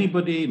 Has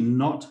anybody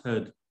not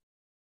heard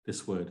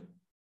this word?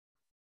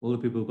 All the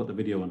people who've got the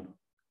video on.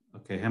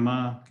 Okay,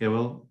 Hema,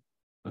 Kewal.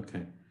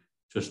 Okay,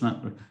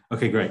 Joshna.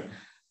 Okay, great.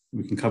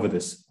 We can cover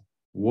this.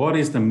 What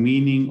is the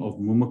meaning of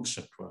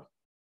mumukshatva?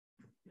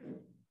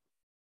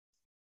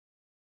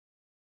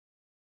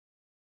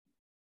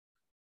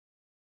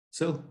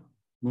 So,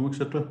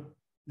 mumukshatva,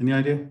 any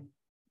idea?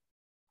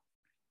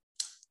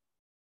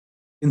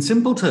 In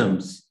simple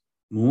terms,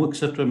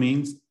 mumukshatva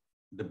means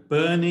the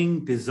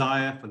burning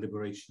desire for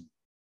liberation.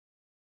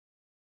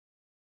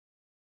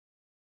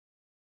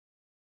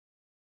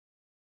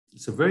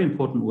 It's a very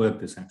important word,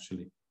 this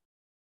actually.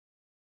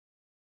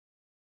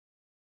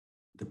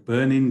 The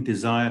burning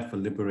desire for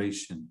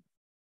liberation.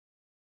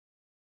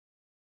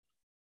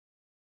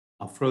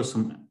 I'll throw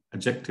some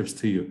adjectives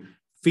to you.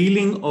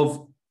 Feeling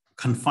of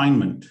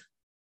confinement.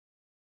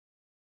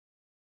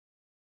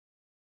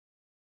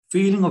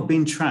 Feeling of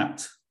being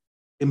trapped,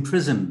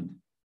 imprisoned.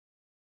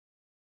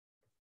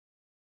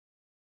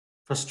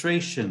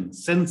 Frustration,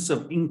 sense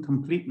of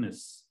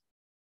incompleteness.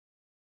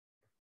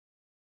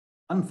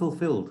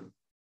 Unfulfilled.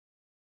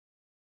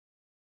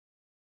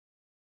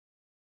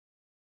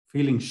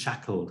 Feeling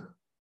shackled.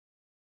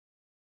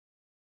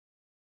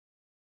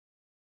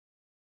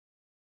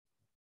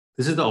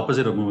 This is the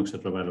opposite of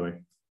mumukshatva, by the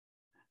way.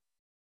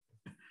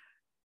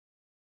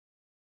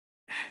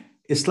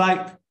 It's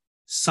like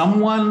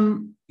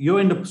someone, you're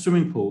in the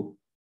swimming pool,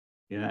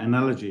 yeah,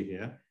 analogy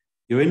here.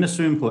 You're in the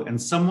swimming pool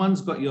and someone's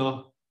got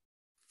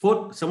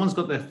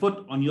their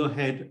foot on your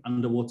head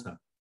underwater.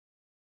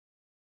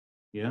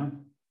 Yeah.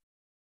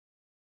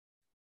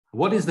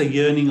 What is the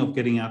yearning of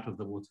getting out of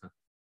the water?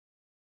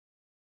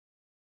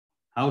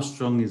 How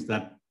strong is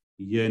that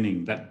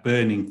yearning, that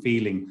burning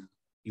feeling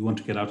you want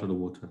to get out of the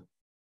water?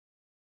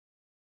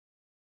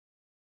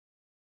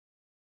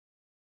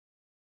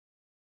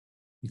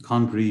 You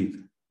can't breathe.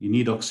 You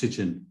need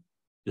oxygen.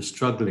 You're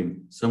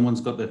struggling.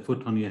 Someone's got their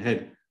foot on your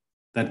head.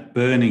 That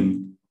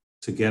burning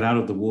to get out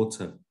of the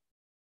water.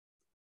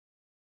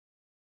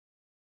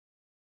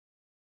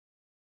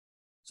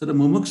 So the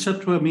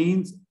mumukshatra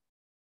means,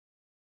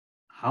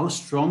 how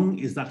strong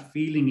is that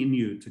feeling in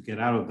you to get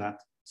out of that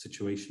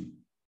situation?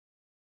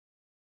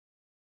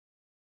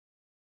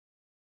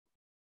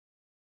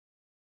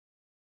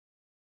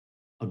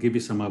 I'll give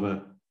you some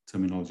other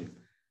terminology.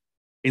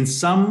 In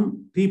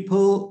some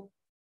people,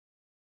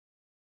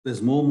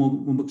 there's more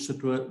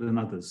mumukshatra than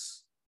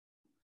others.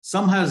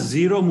 Some have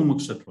zero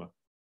mumukshatra.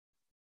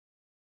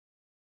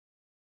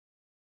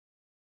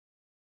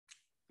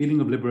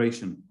 Feeling of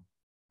liberation.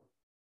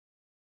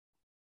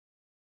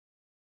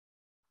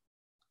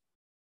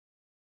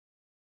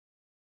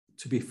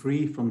 To be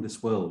free from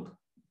this world,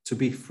 to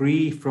be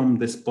free from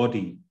this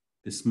body,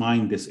 this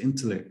mind, this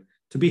intellect,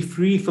 to be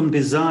free from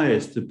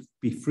desires, to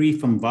be free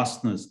from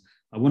vasanas.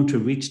 I want to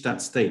reach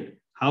that state.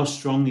 How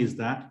strong is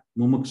that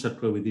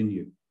mumukshatra within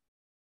you?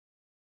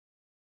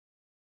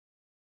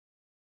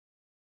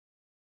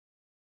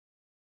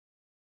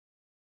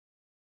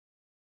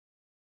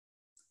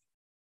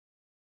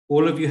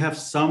 All of you have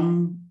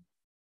some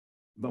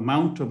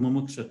amount of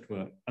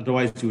mumukshatra,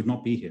 otherwise you would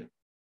not be here.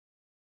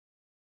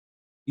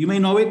 You may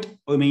know it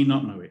or may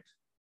not know it.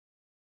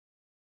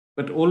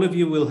 But all of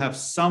you will have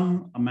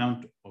some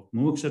amount of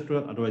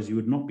mumukshatra, otherwise you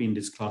would not be in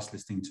this class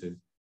listening to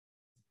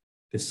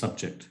this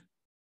subject.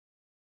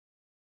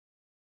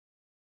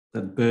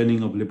 That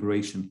burning of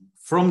liberation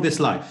from this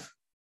life.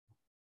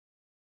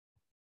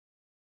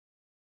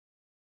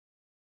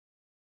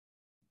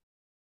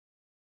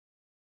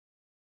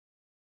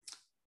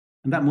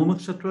 And that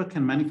mumukshatra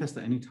can manifest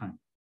at any time.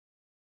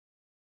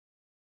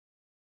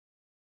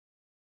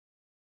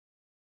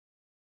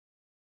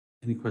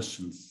 Any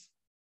questions?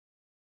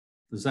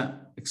 Does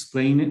that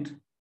explain it?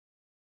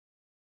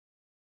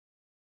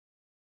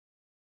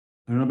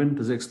 Robin,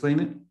 does it explain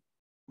it?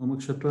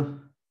 Mumukshatra?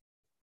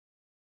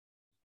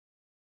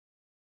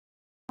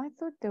 I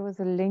thought there was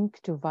a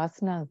link to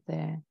vasanas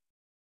there.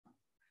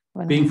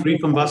 Being free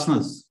from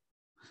vasanas.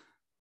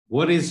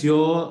 What is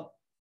your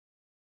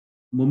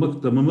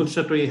the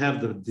mumukshatra you have,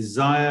 the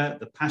desire,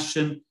 the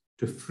passion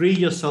to free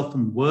yourself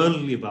from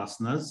worldly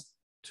vasanas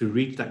to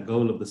reach that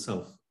goal of the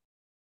self?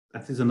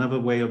 That is another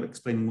way of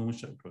explaining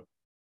mumukshatra.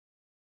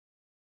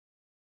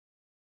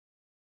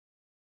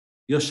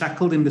 You're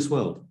shackled in this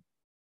world.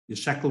 You're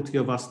shackled to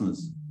your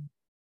vasanas.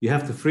 You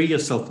have to free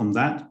yourself from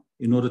that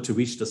in order to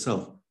reach the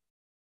self.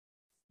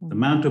 The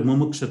amount of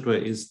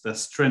mumukshatra is the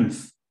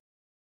strength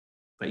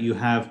that you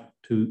have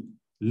to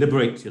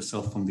liberate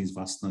yourself from these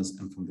vasanas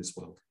and from this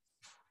world.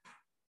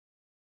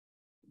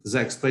 Does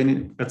that explain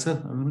it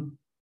better, Arun?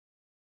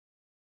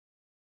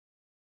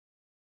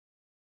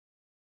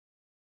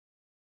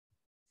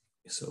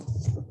 So,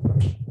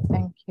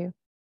 thank you.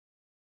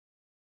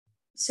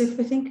 So if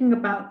we're thinking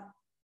about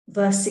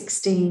verse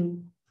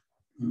 16,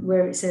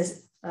 where it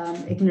says,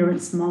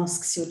 ignorance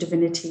masks your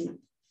divinity,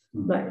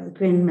 like the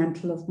green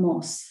mantle of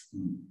moss.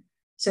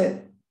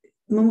 So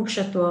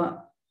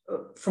mumukshatra,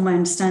 from my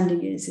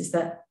understanding, is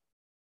that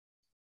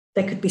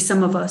there could be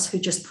some of us who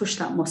just push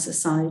that moss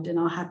aside and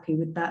are happy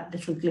with that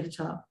little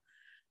glitter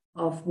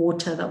of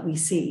water that we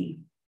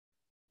see.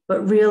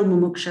 But real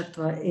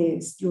mumukshatra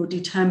is your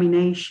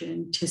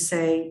determination to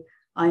say,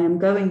 I am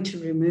going to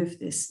remove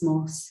this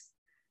moss,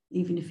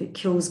 even if it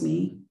kills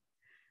me,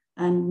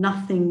 and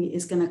nothing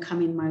is going to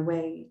come in my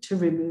way to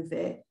remove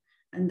it.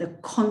 And the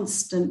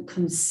constant,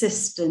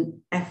 consistent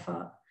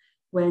effort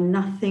where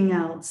nothing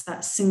else,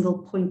 that single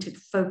pointed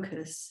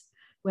focus,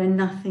 where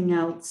nothing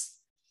else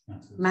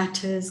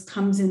matters,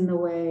 comes in the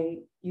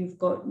way. You've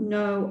got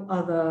no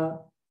other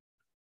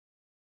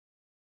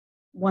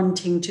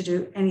wanting to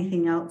do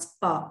anything else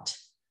but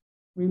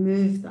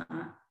remove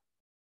that.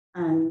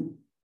 And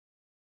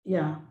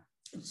yeah,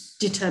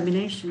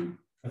 determination.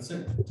 That's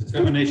it.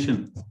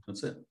 Determination.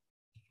 That's it.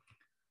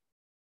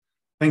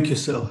 Thank you,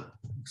 Sil.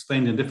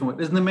 Explained in different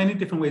ways. There's many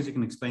different ways you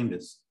can explain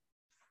this.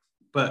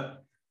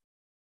 But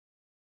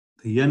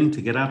the yearning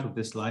to get out of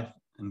this life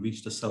and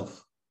reach the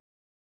self.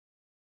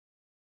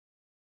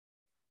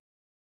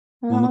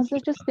 Well, I was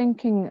just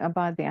thinking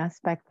about the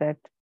aspect that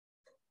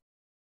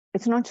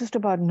it's not just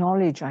about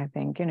knowledge, I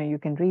think. You know, you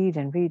can read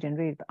and read and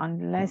read, but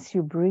unless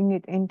you bring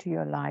it into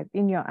your life,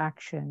 in your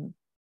action,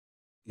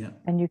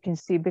 and you can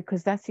see,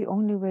 because that's the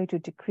only way to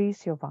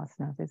decrease your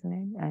vasanas, isn't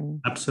it? And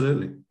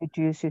absolutely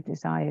reduce your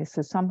desires.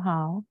 So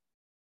somehow,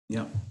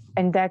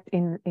 and that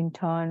in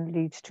turn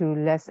leads to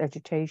less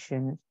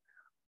agitation.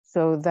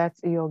 So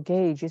that's your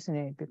gauge, isn't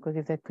it? Because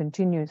if that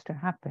continues to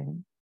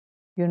happen,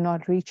 you're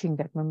not reaching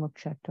that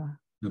mumukshatra.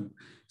 No.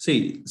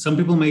 See, some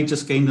people may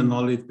just gain the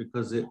knowledge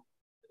because it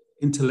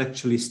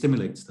intellectually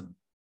stimulates them.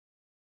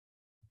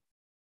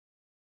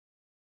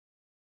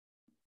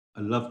 I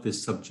love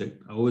this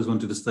subject. I always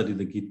wanted to study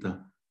the Gita.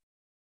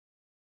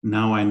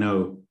 Now I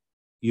know.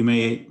 You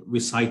may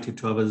recite it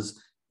to others.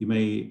 You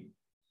may,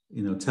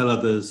 tell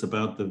others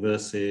about the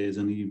verses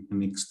and you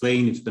can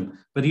explain it to them.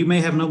 But you may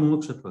have no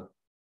mumukshatra.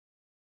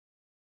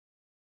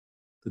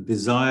 the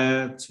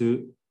desire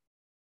to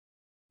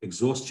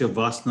exhaust your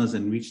vasanas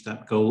and reach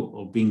that goal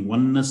of being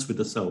oneness with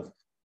the self.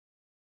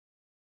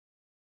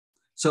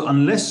 So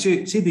unless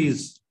you see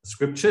these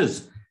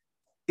scriptures,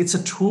 it's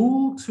a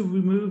tool to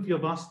remove your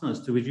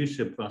vasanas, to reduce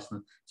your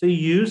vasanas. So you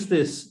use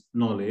this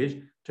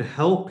knowledge to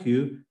help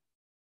you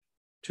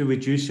to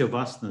reduce your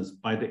vasanas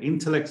by the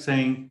intellect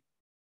saying,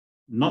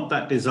 not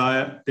that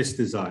desire, this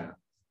desire.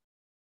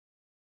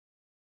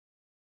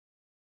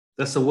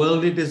 That's a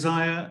worldly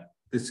desire.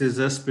 This is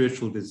a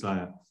spiritual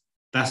desire.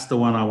 That's the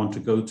one I want to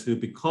go to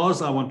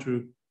because I want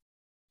to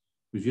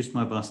reduce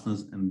my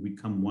vasanas and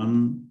become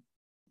one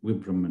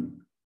with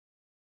Brahman.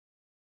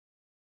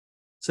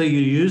 So you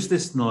use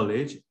this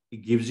knowledge,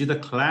 it gives you the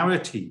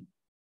clarity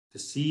to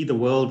see the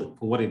world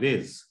for what it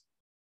is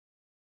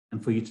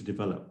and for you to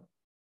develop.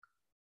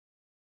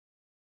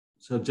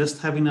 So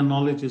just having the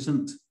knowledge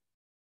isn't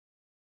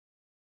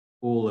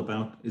all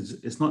about,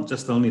 it's not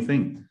just the only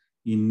thing.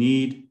 You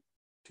need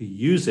to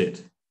use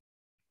it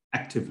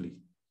actively.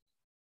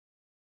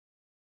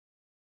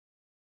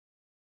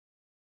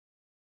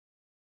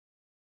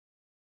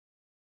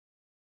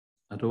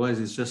 Otherwise,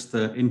 it's just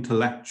the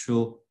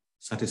intellectual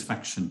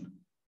satisfaction,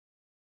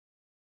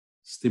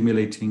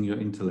 stimulating your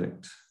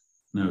intellect.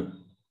 No.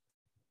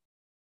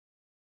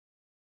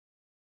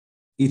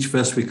 Each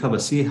verse we cover,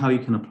 see how you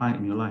can apply it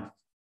in your life.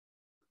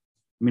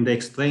 I mean, they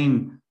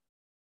explain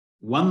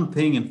one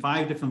thing in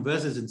 5 different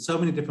verses in so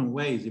many different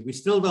ways. If we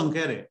still don't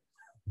get it,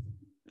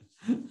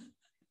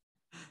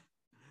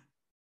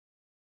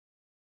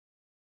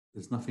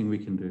 there's nothing we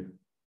can do.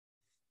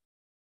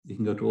 You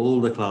can go to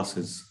all the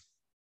classes.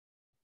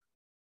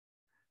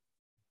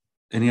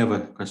 Any other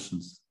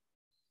questions?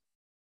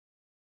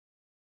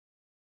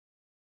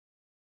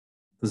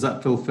 Does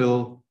that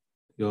fulfill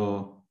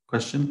your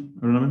question,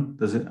 Arunam?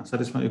 Does it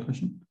satisfy your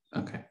question?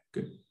 Okay,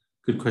 good.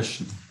 Good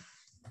question.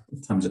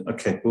 What time is it?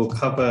 Okay, we'll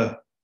cover,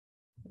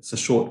 it's a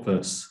short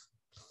verse,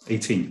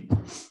 18.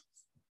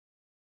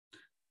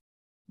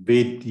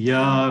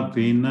 Vidya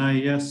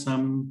vinaya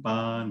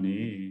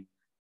sampane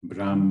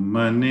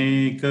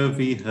brahmane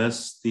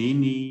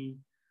kavihastini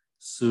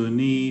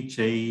suni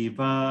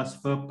chaiva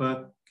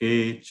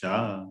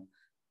svapakecha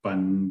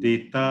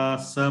pandita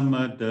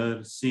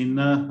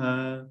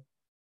samadarsinaha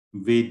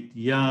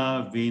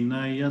vidya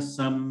vinaya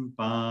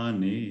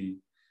sampane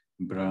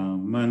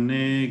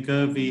brahmane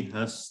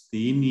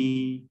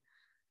gavihastini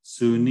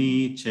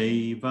suni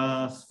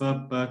chaiva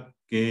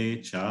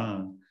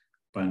svapakecha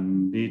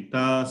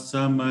pandita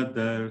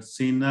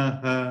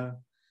samadarsinaha.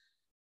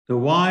 The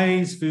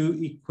wise view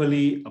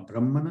equally a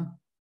brahmana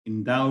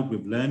endowed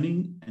with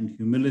learning and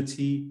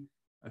humility,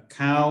 a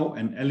cow,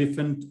 an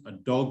elephant, a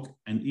dog,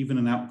 and even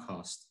an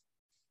outcast.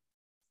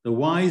 The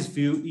wise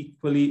view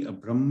equally a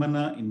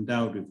brahmana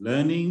endowed with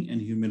learning and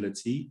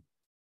humility,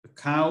 a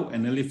cow,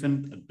 an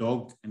elephant, a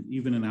dog, and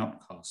even an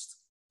outcast.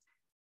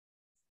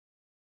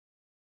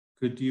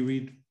 Could you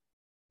read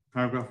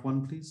paragraph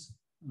 1, please?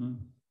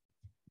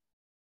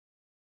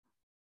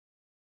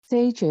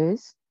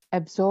 Sages,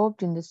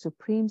 absorbed in the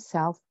supreme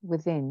self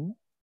within,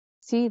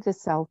 see the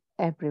self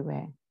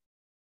everywhere.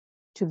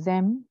 To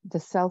them, the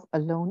self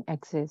alone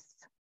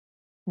exists,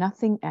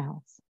 nothing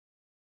else.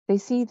 They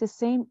see the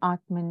same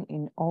Atman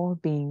in all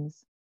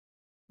beings.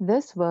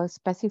 This verse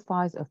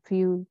specifies a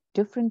few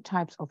different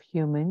types of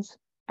humans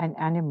and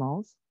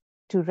animals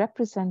to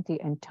represent the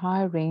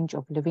entire range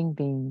of living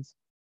beings.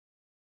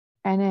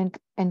 An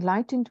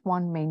enlightened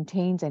one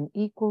maintains an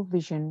equal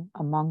vision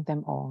among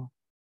them all.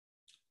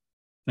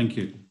 Thank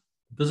you.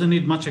 Doesn't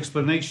need much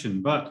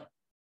explanation, but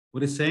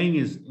what it's saying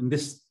is, in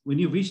this, when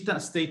you reach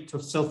that state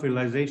of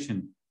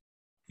self-realization,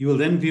 you will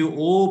then view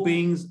all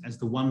beings as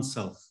the one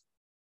self,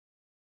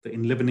 the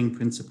enlivening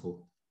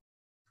principle.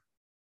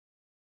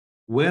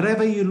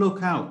 Wherever you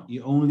look out,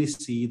 you only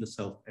see the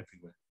self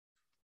everywhere.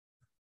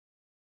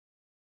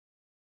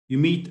 You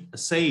meet a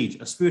sage,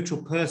 a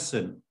spiritual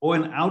person, or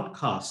an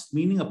outcast,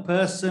 meaning a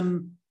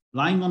person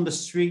lying on the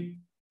street,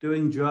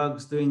 doing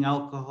drugs, doing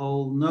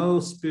alcohol, no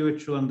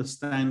spiritual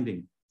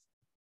understanding.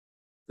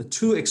 The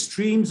two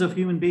extremes of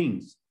human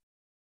beings.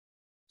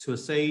 To a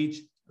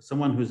sage,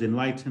 someone who's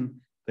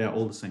enlightened, they are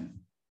all the same.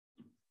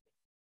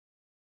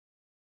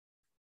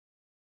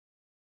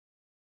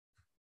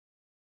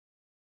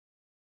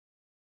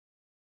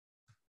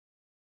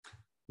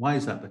 Why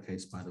is that the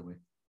case, by the way?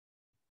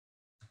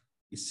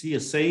 You see a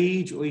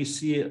sage or you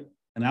see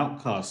an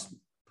outcast,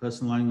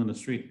 person lying on the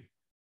street.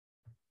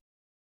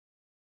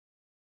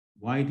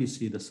 Why do you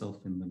see the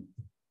self in them?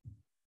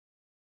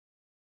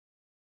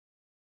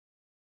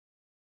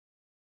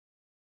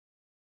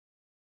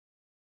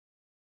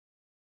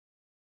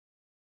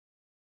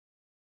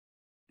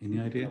 Any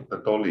idea?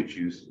 The knowledge,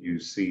 you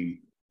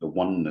see the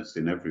oneness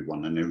in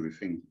everyone and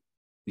everything.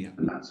 Yeah.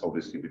 And that's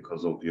obviously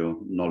because of your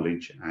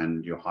knowledge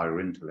and your higher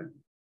intellect.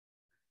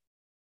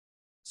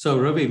 So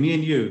Ravi, me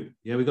and you,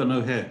 yeah, we got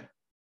no hair.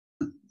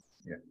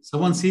 Yeah.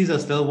 Someone sees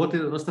us,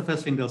 what's the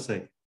first thing they'll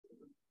say?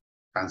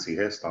 Fancy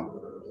hairstyle.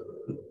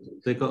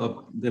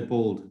 They're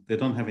bald. They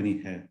don't have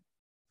any hair.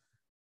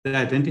 They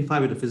identify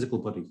with the physical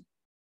body.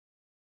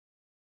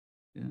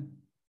 Yeah.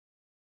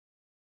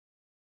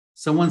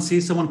 Someone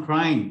sees someone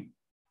crying.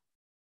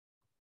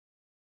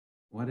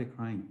 Why are they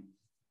crying?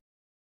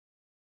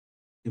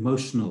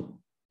 Emotional.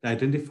 They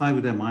identify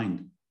with their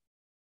mind.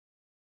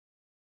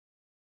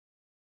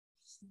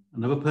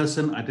 Another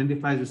person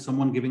identifies with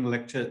someone giving a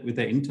lecture with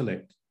their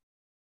intellect.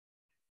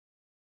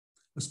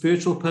 A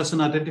spiritual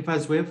person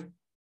identifies with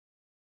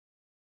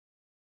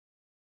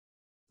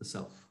the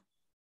self.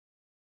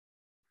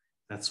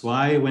 That's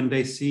why when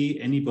they see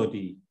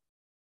anybody,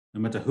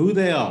 no matter who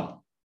they are,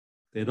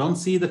 they don't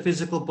see the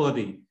physical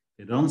body,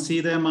 they don't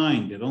see their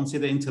mind, they don't see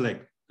the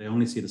intellect, they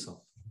only see the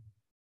self.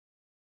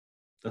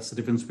 That's the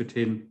difference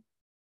between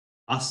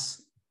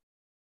us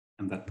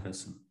and that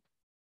person.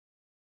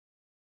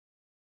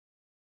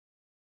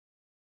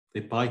 They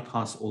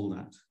bypass all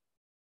that.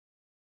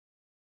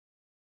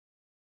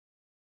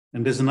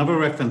 And there's another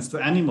reference to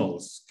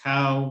animals: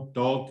 cow,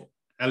 dog,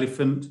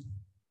 elephant.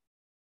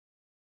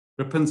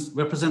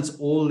 Represents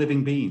all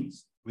living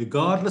beings.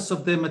 Regardless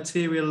of their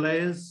material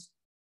layers,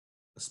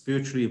 a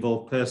spiritually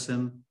evolved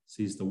person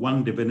sees the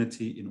one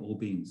divinity in all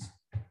beings.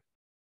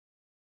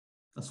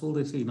 That's all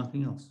they see,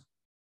 nothing else.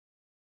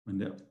 When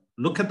they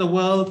look at the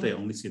world, they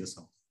only see the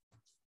self.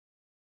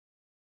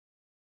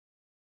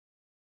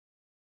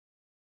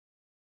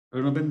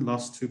 Robin,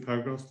 last 2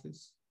 paragraphs,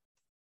 please.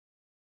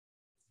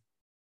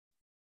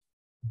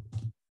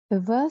 The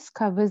verse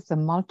covers the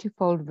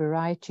multifold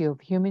variety of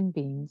human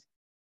beings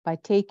by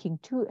taking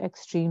 2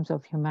 extremes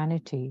of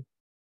humanity.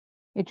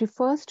 It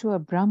refers to a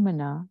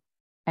Brahmana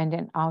and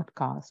an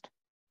outcast,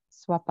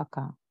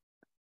 Swapaka.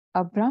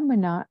 A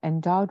Brahmana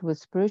endowed with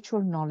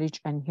spiritual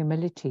knowledge and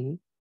humility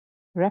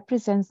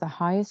represents the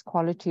highest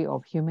quality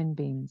of human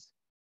beings.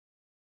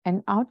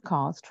 An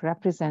outcast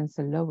represents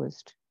the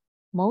lowest,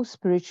 most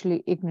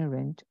spiritually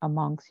ignorant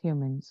amongst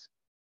humans.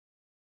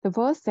 The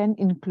verse then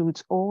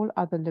includes all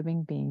other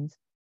living beings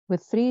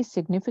with 3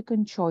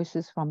 significant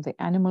choices from the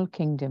animal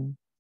kingdom: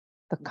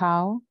 the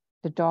cow,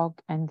 the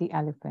dog, and the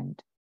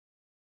elephant.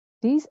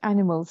 These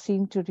animals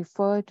seem to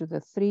refer to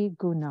the 3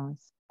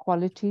 gunas,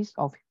 qualities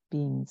of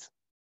beings.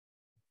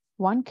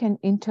 One can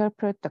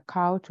interpret the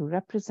cow to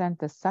represent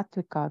the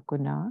sattvika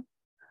guna,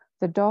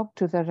 the dog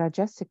to the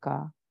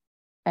rajasika,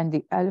 and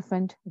the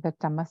elephant the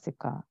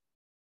tamasika.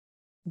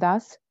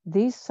 Thus,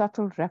 these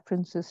subtle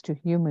references to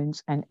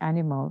humans and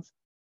animals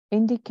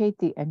indicate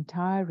the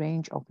entire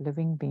range of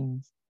living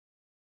beings.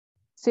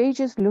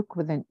 Sages look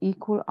with an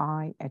equal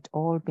eye at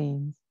all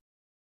beings.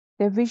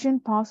 Their vision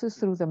passes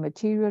through the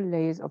material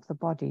layers of the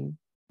body,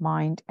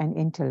 mind, and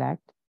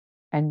intellect,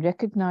 and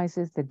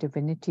recognizes the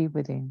divinity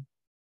within.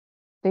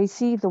 They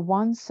see the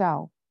one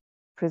self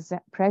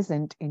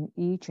present in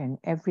each and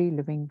every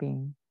living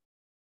being.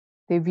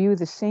 They view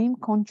the same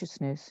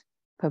consciousness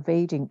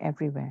pervading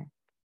everywhere.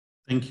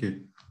 Thank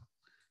you.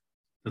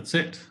 That's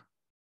it.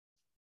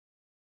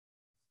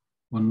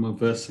 One more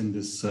verse in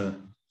this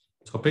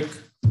topic.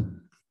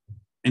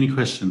 Any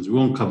questions? We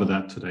won't cover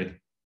that today.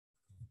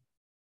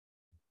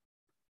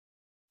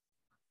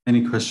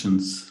 Any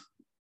questions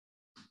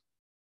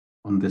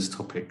on this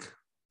topic?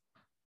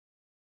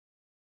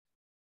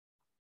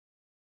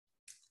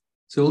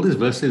 So all these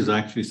verses are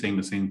actually saying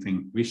the same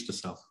thing: reach the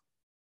self.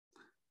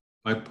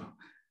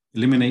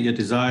 Eliminate your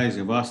desires,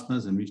 your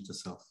vasanas, and reach the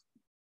self.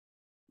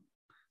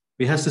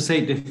 We have to say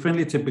it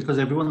differently because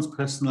everyone's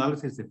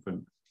personality is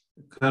different.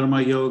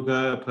 Karma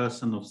yoga, a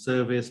person of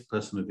service,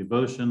 person of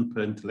devotion,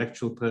 per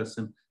intellectual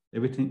person,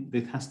 everything,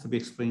 it has to be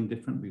explained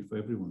differently for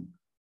everyone.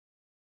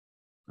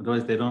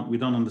 Otherwise, we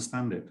don't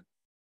understand it.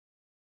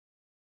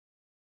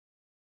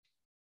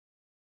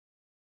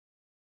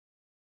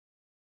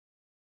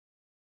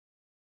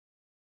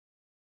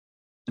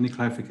 Any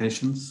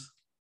clarifications?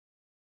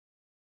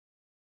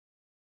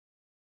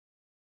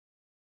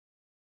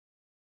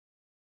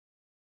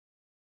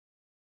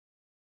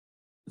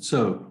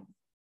 So,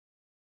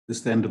 this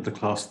is the end of the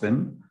class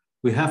then.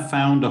 We have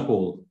found a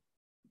hall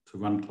to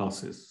run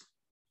classes.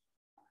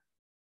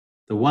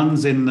 The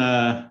ones in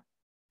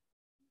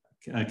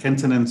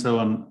Kenton and so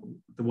on,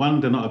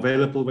 they're not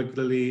available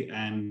regularly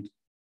and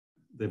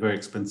they're very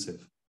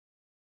expensive.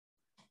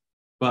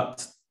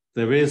 But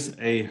there is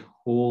a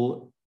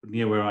hall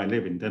near where I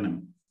live in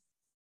Denham.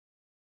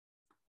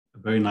 A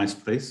very nice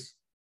place.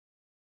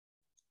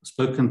 I've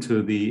spoken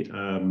to the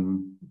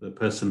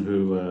person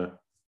who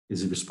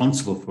is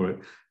responsible for it,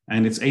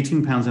 and it's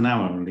 £18 an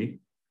hour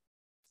only,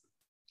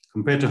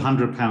 compared to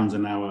 £100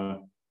 an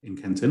hour in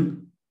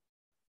Kenton.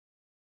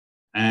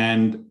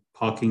 And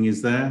parking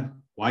is there,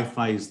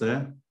 Wi-Fi is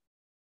there,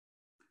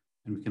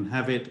 and we can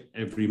have it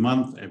every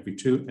month, every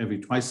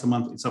twice a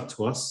month. It's up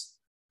to us,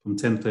 from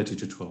 10:30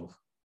 to 12.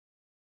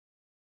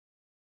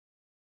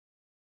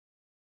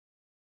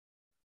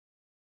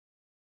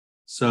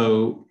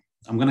 So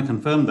I'm going to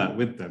confirm that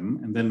with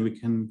them, and then we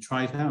can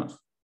try it out,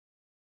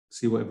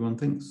 see what everyone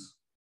thinks.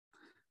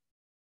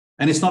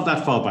 And it's not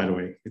that far, by the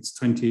way. It's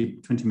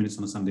 20 minutes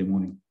on a Sunday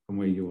morning from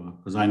where you are,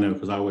 because I know,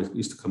 because I always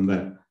used to come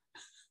there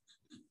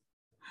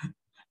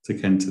to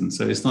Kenton.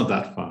 So it's not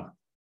that far.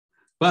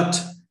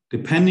 But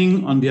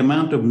depending on the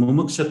amount of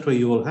mumukshatva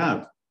you will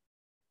have,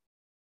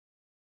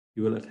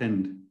 you will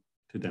attend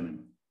to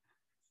Denim.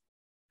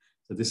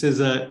 So this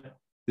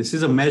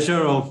is a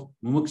measure of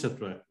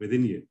mumukshatra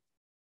within you.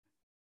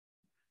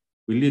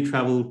 Will you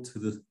travel to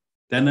the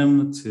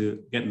Denim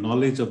to get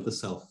knowledge of the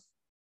self?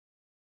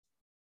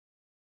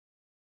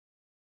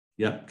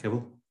 Yeah,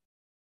 Keval?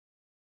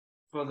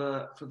 For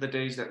the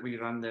days that we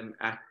run them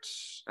at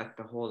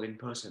the hall in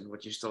person,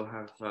 would you still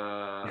have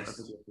a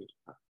video feed?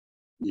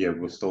 Yeah,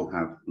 we'll still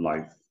have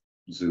live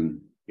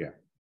Zoom. Yeah.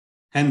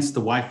 Hence, the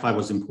Wi-Fi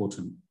was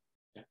important.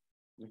 Yeah.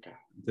 Okay.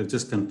 They've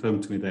just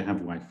confirmed to me they have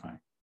Wi-Fi.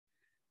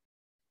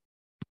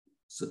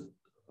 So,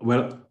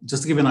 well,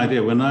 just to give you an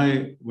idea, when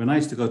I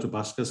used to go to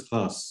Bhaskara's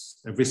class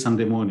every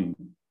Sunday morning,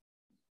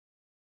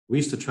 we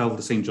used to travel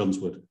to St. John's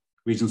Wood,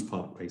 Regent's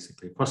Park,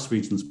 basically, across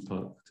Regent's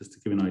Park, just to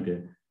give you an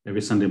idea.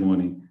 Every Sunday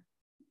morning,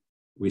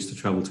 we used to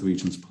travel to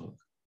Regent's Park,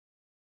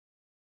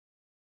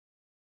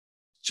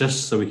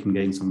 just so we can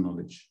gain some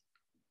knowledge.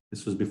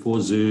 This was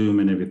before Zoom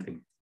and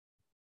everything.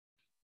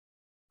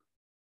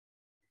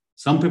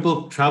 Some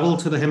people travel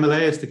to the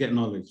Himalayas to get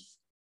knowledge,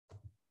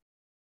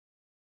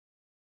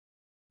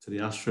 to the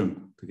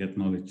ashram to get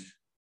knowledge.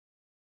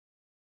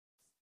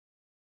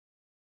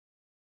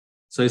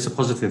 So it's a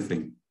positive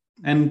thing.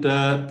 And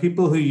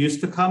people who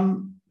used to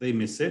come, they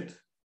miss it.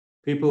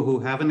 People who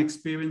haven't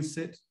experienced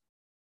it,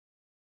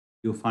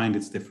 you'll find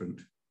it's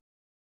different.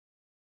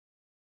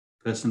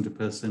 Person to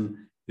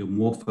person, you're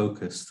more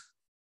focused.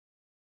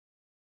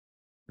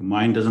 Your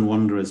mind doesn't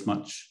wander as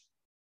much.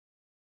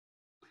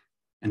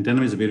 And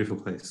Denim is a beautiful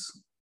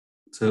place.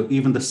 So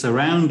even the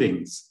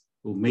surroundings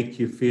will make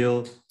you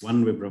feel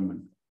one with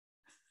Brahman.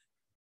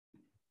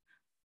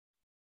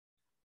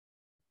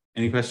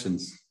 Any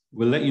questions?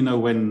 We'll let you know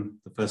when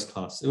the first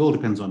class. It all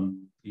depends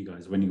on you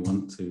guys, when you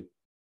want to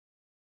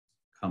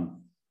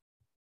come.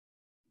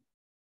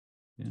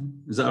 Yeah,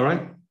 is that all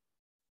right?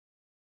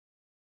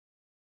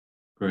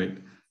 Great.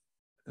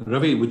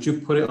 Ravi, would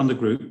you put it on the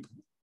group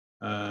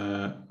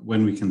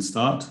when we can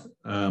start?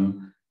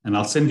 And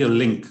I'll send you a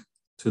link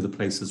to the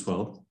place as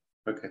well.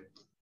 Okay.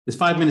 It's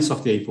 5 minutes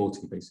off the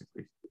A40,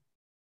 basically.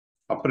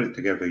 I'll put it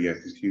together, yeah,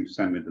 if you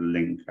send me the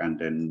link, and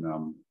then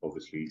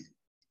obviously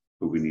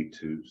who we need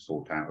to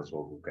sort out as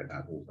well, we'll get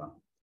that all done.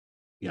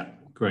 Yeah,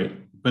 great.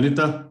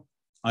 Vanita,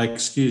 I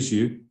excuse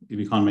you if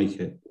you can't make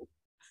it.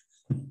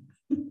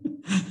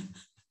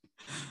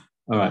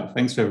 All right,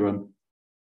 thanks for everyone.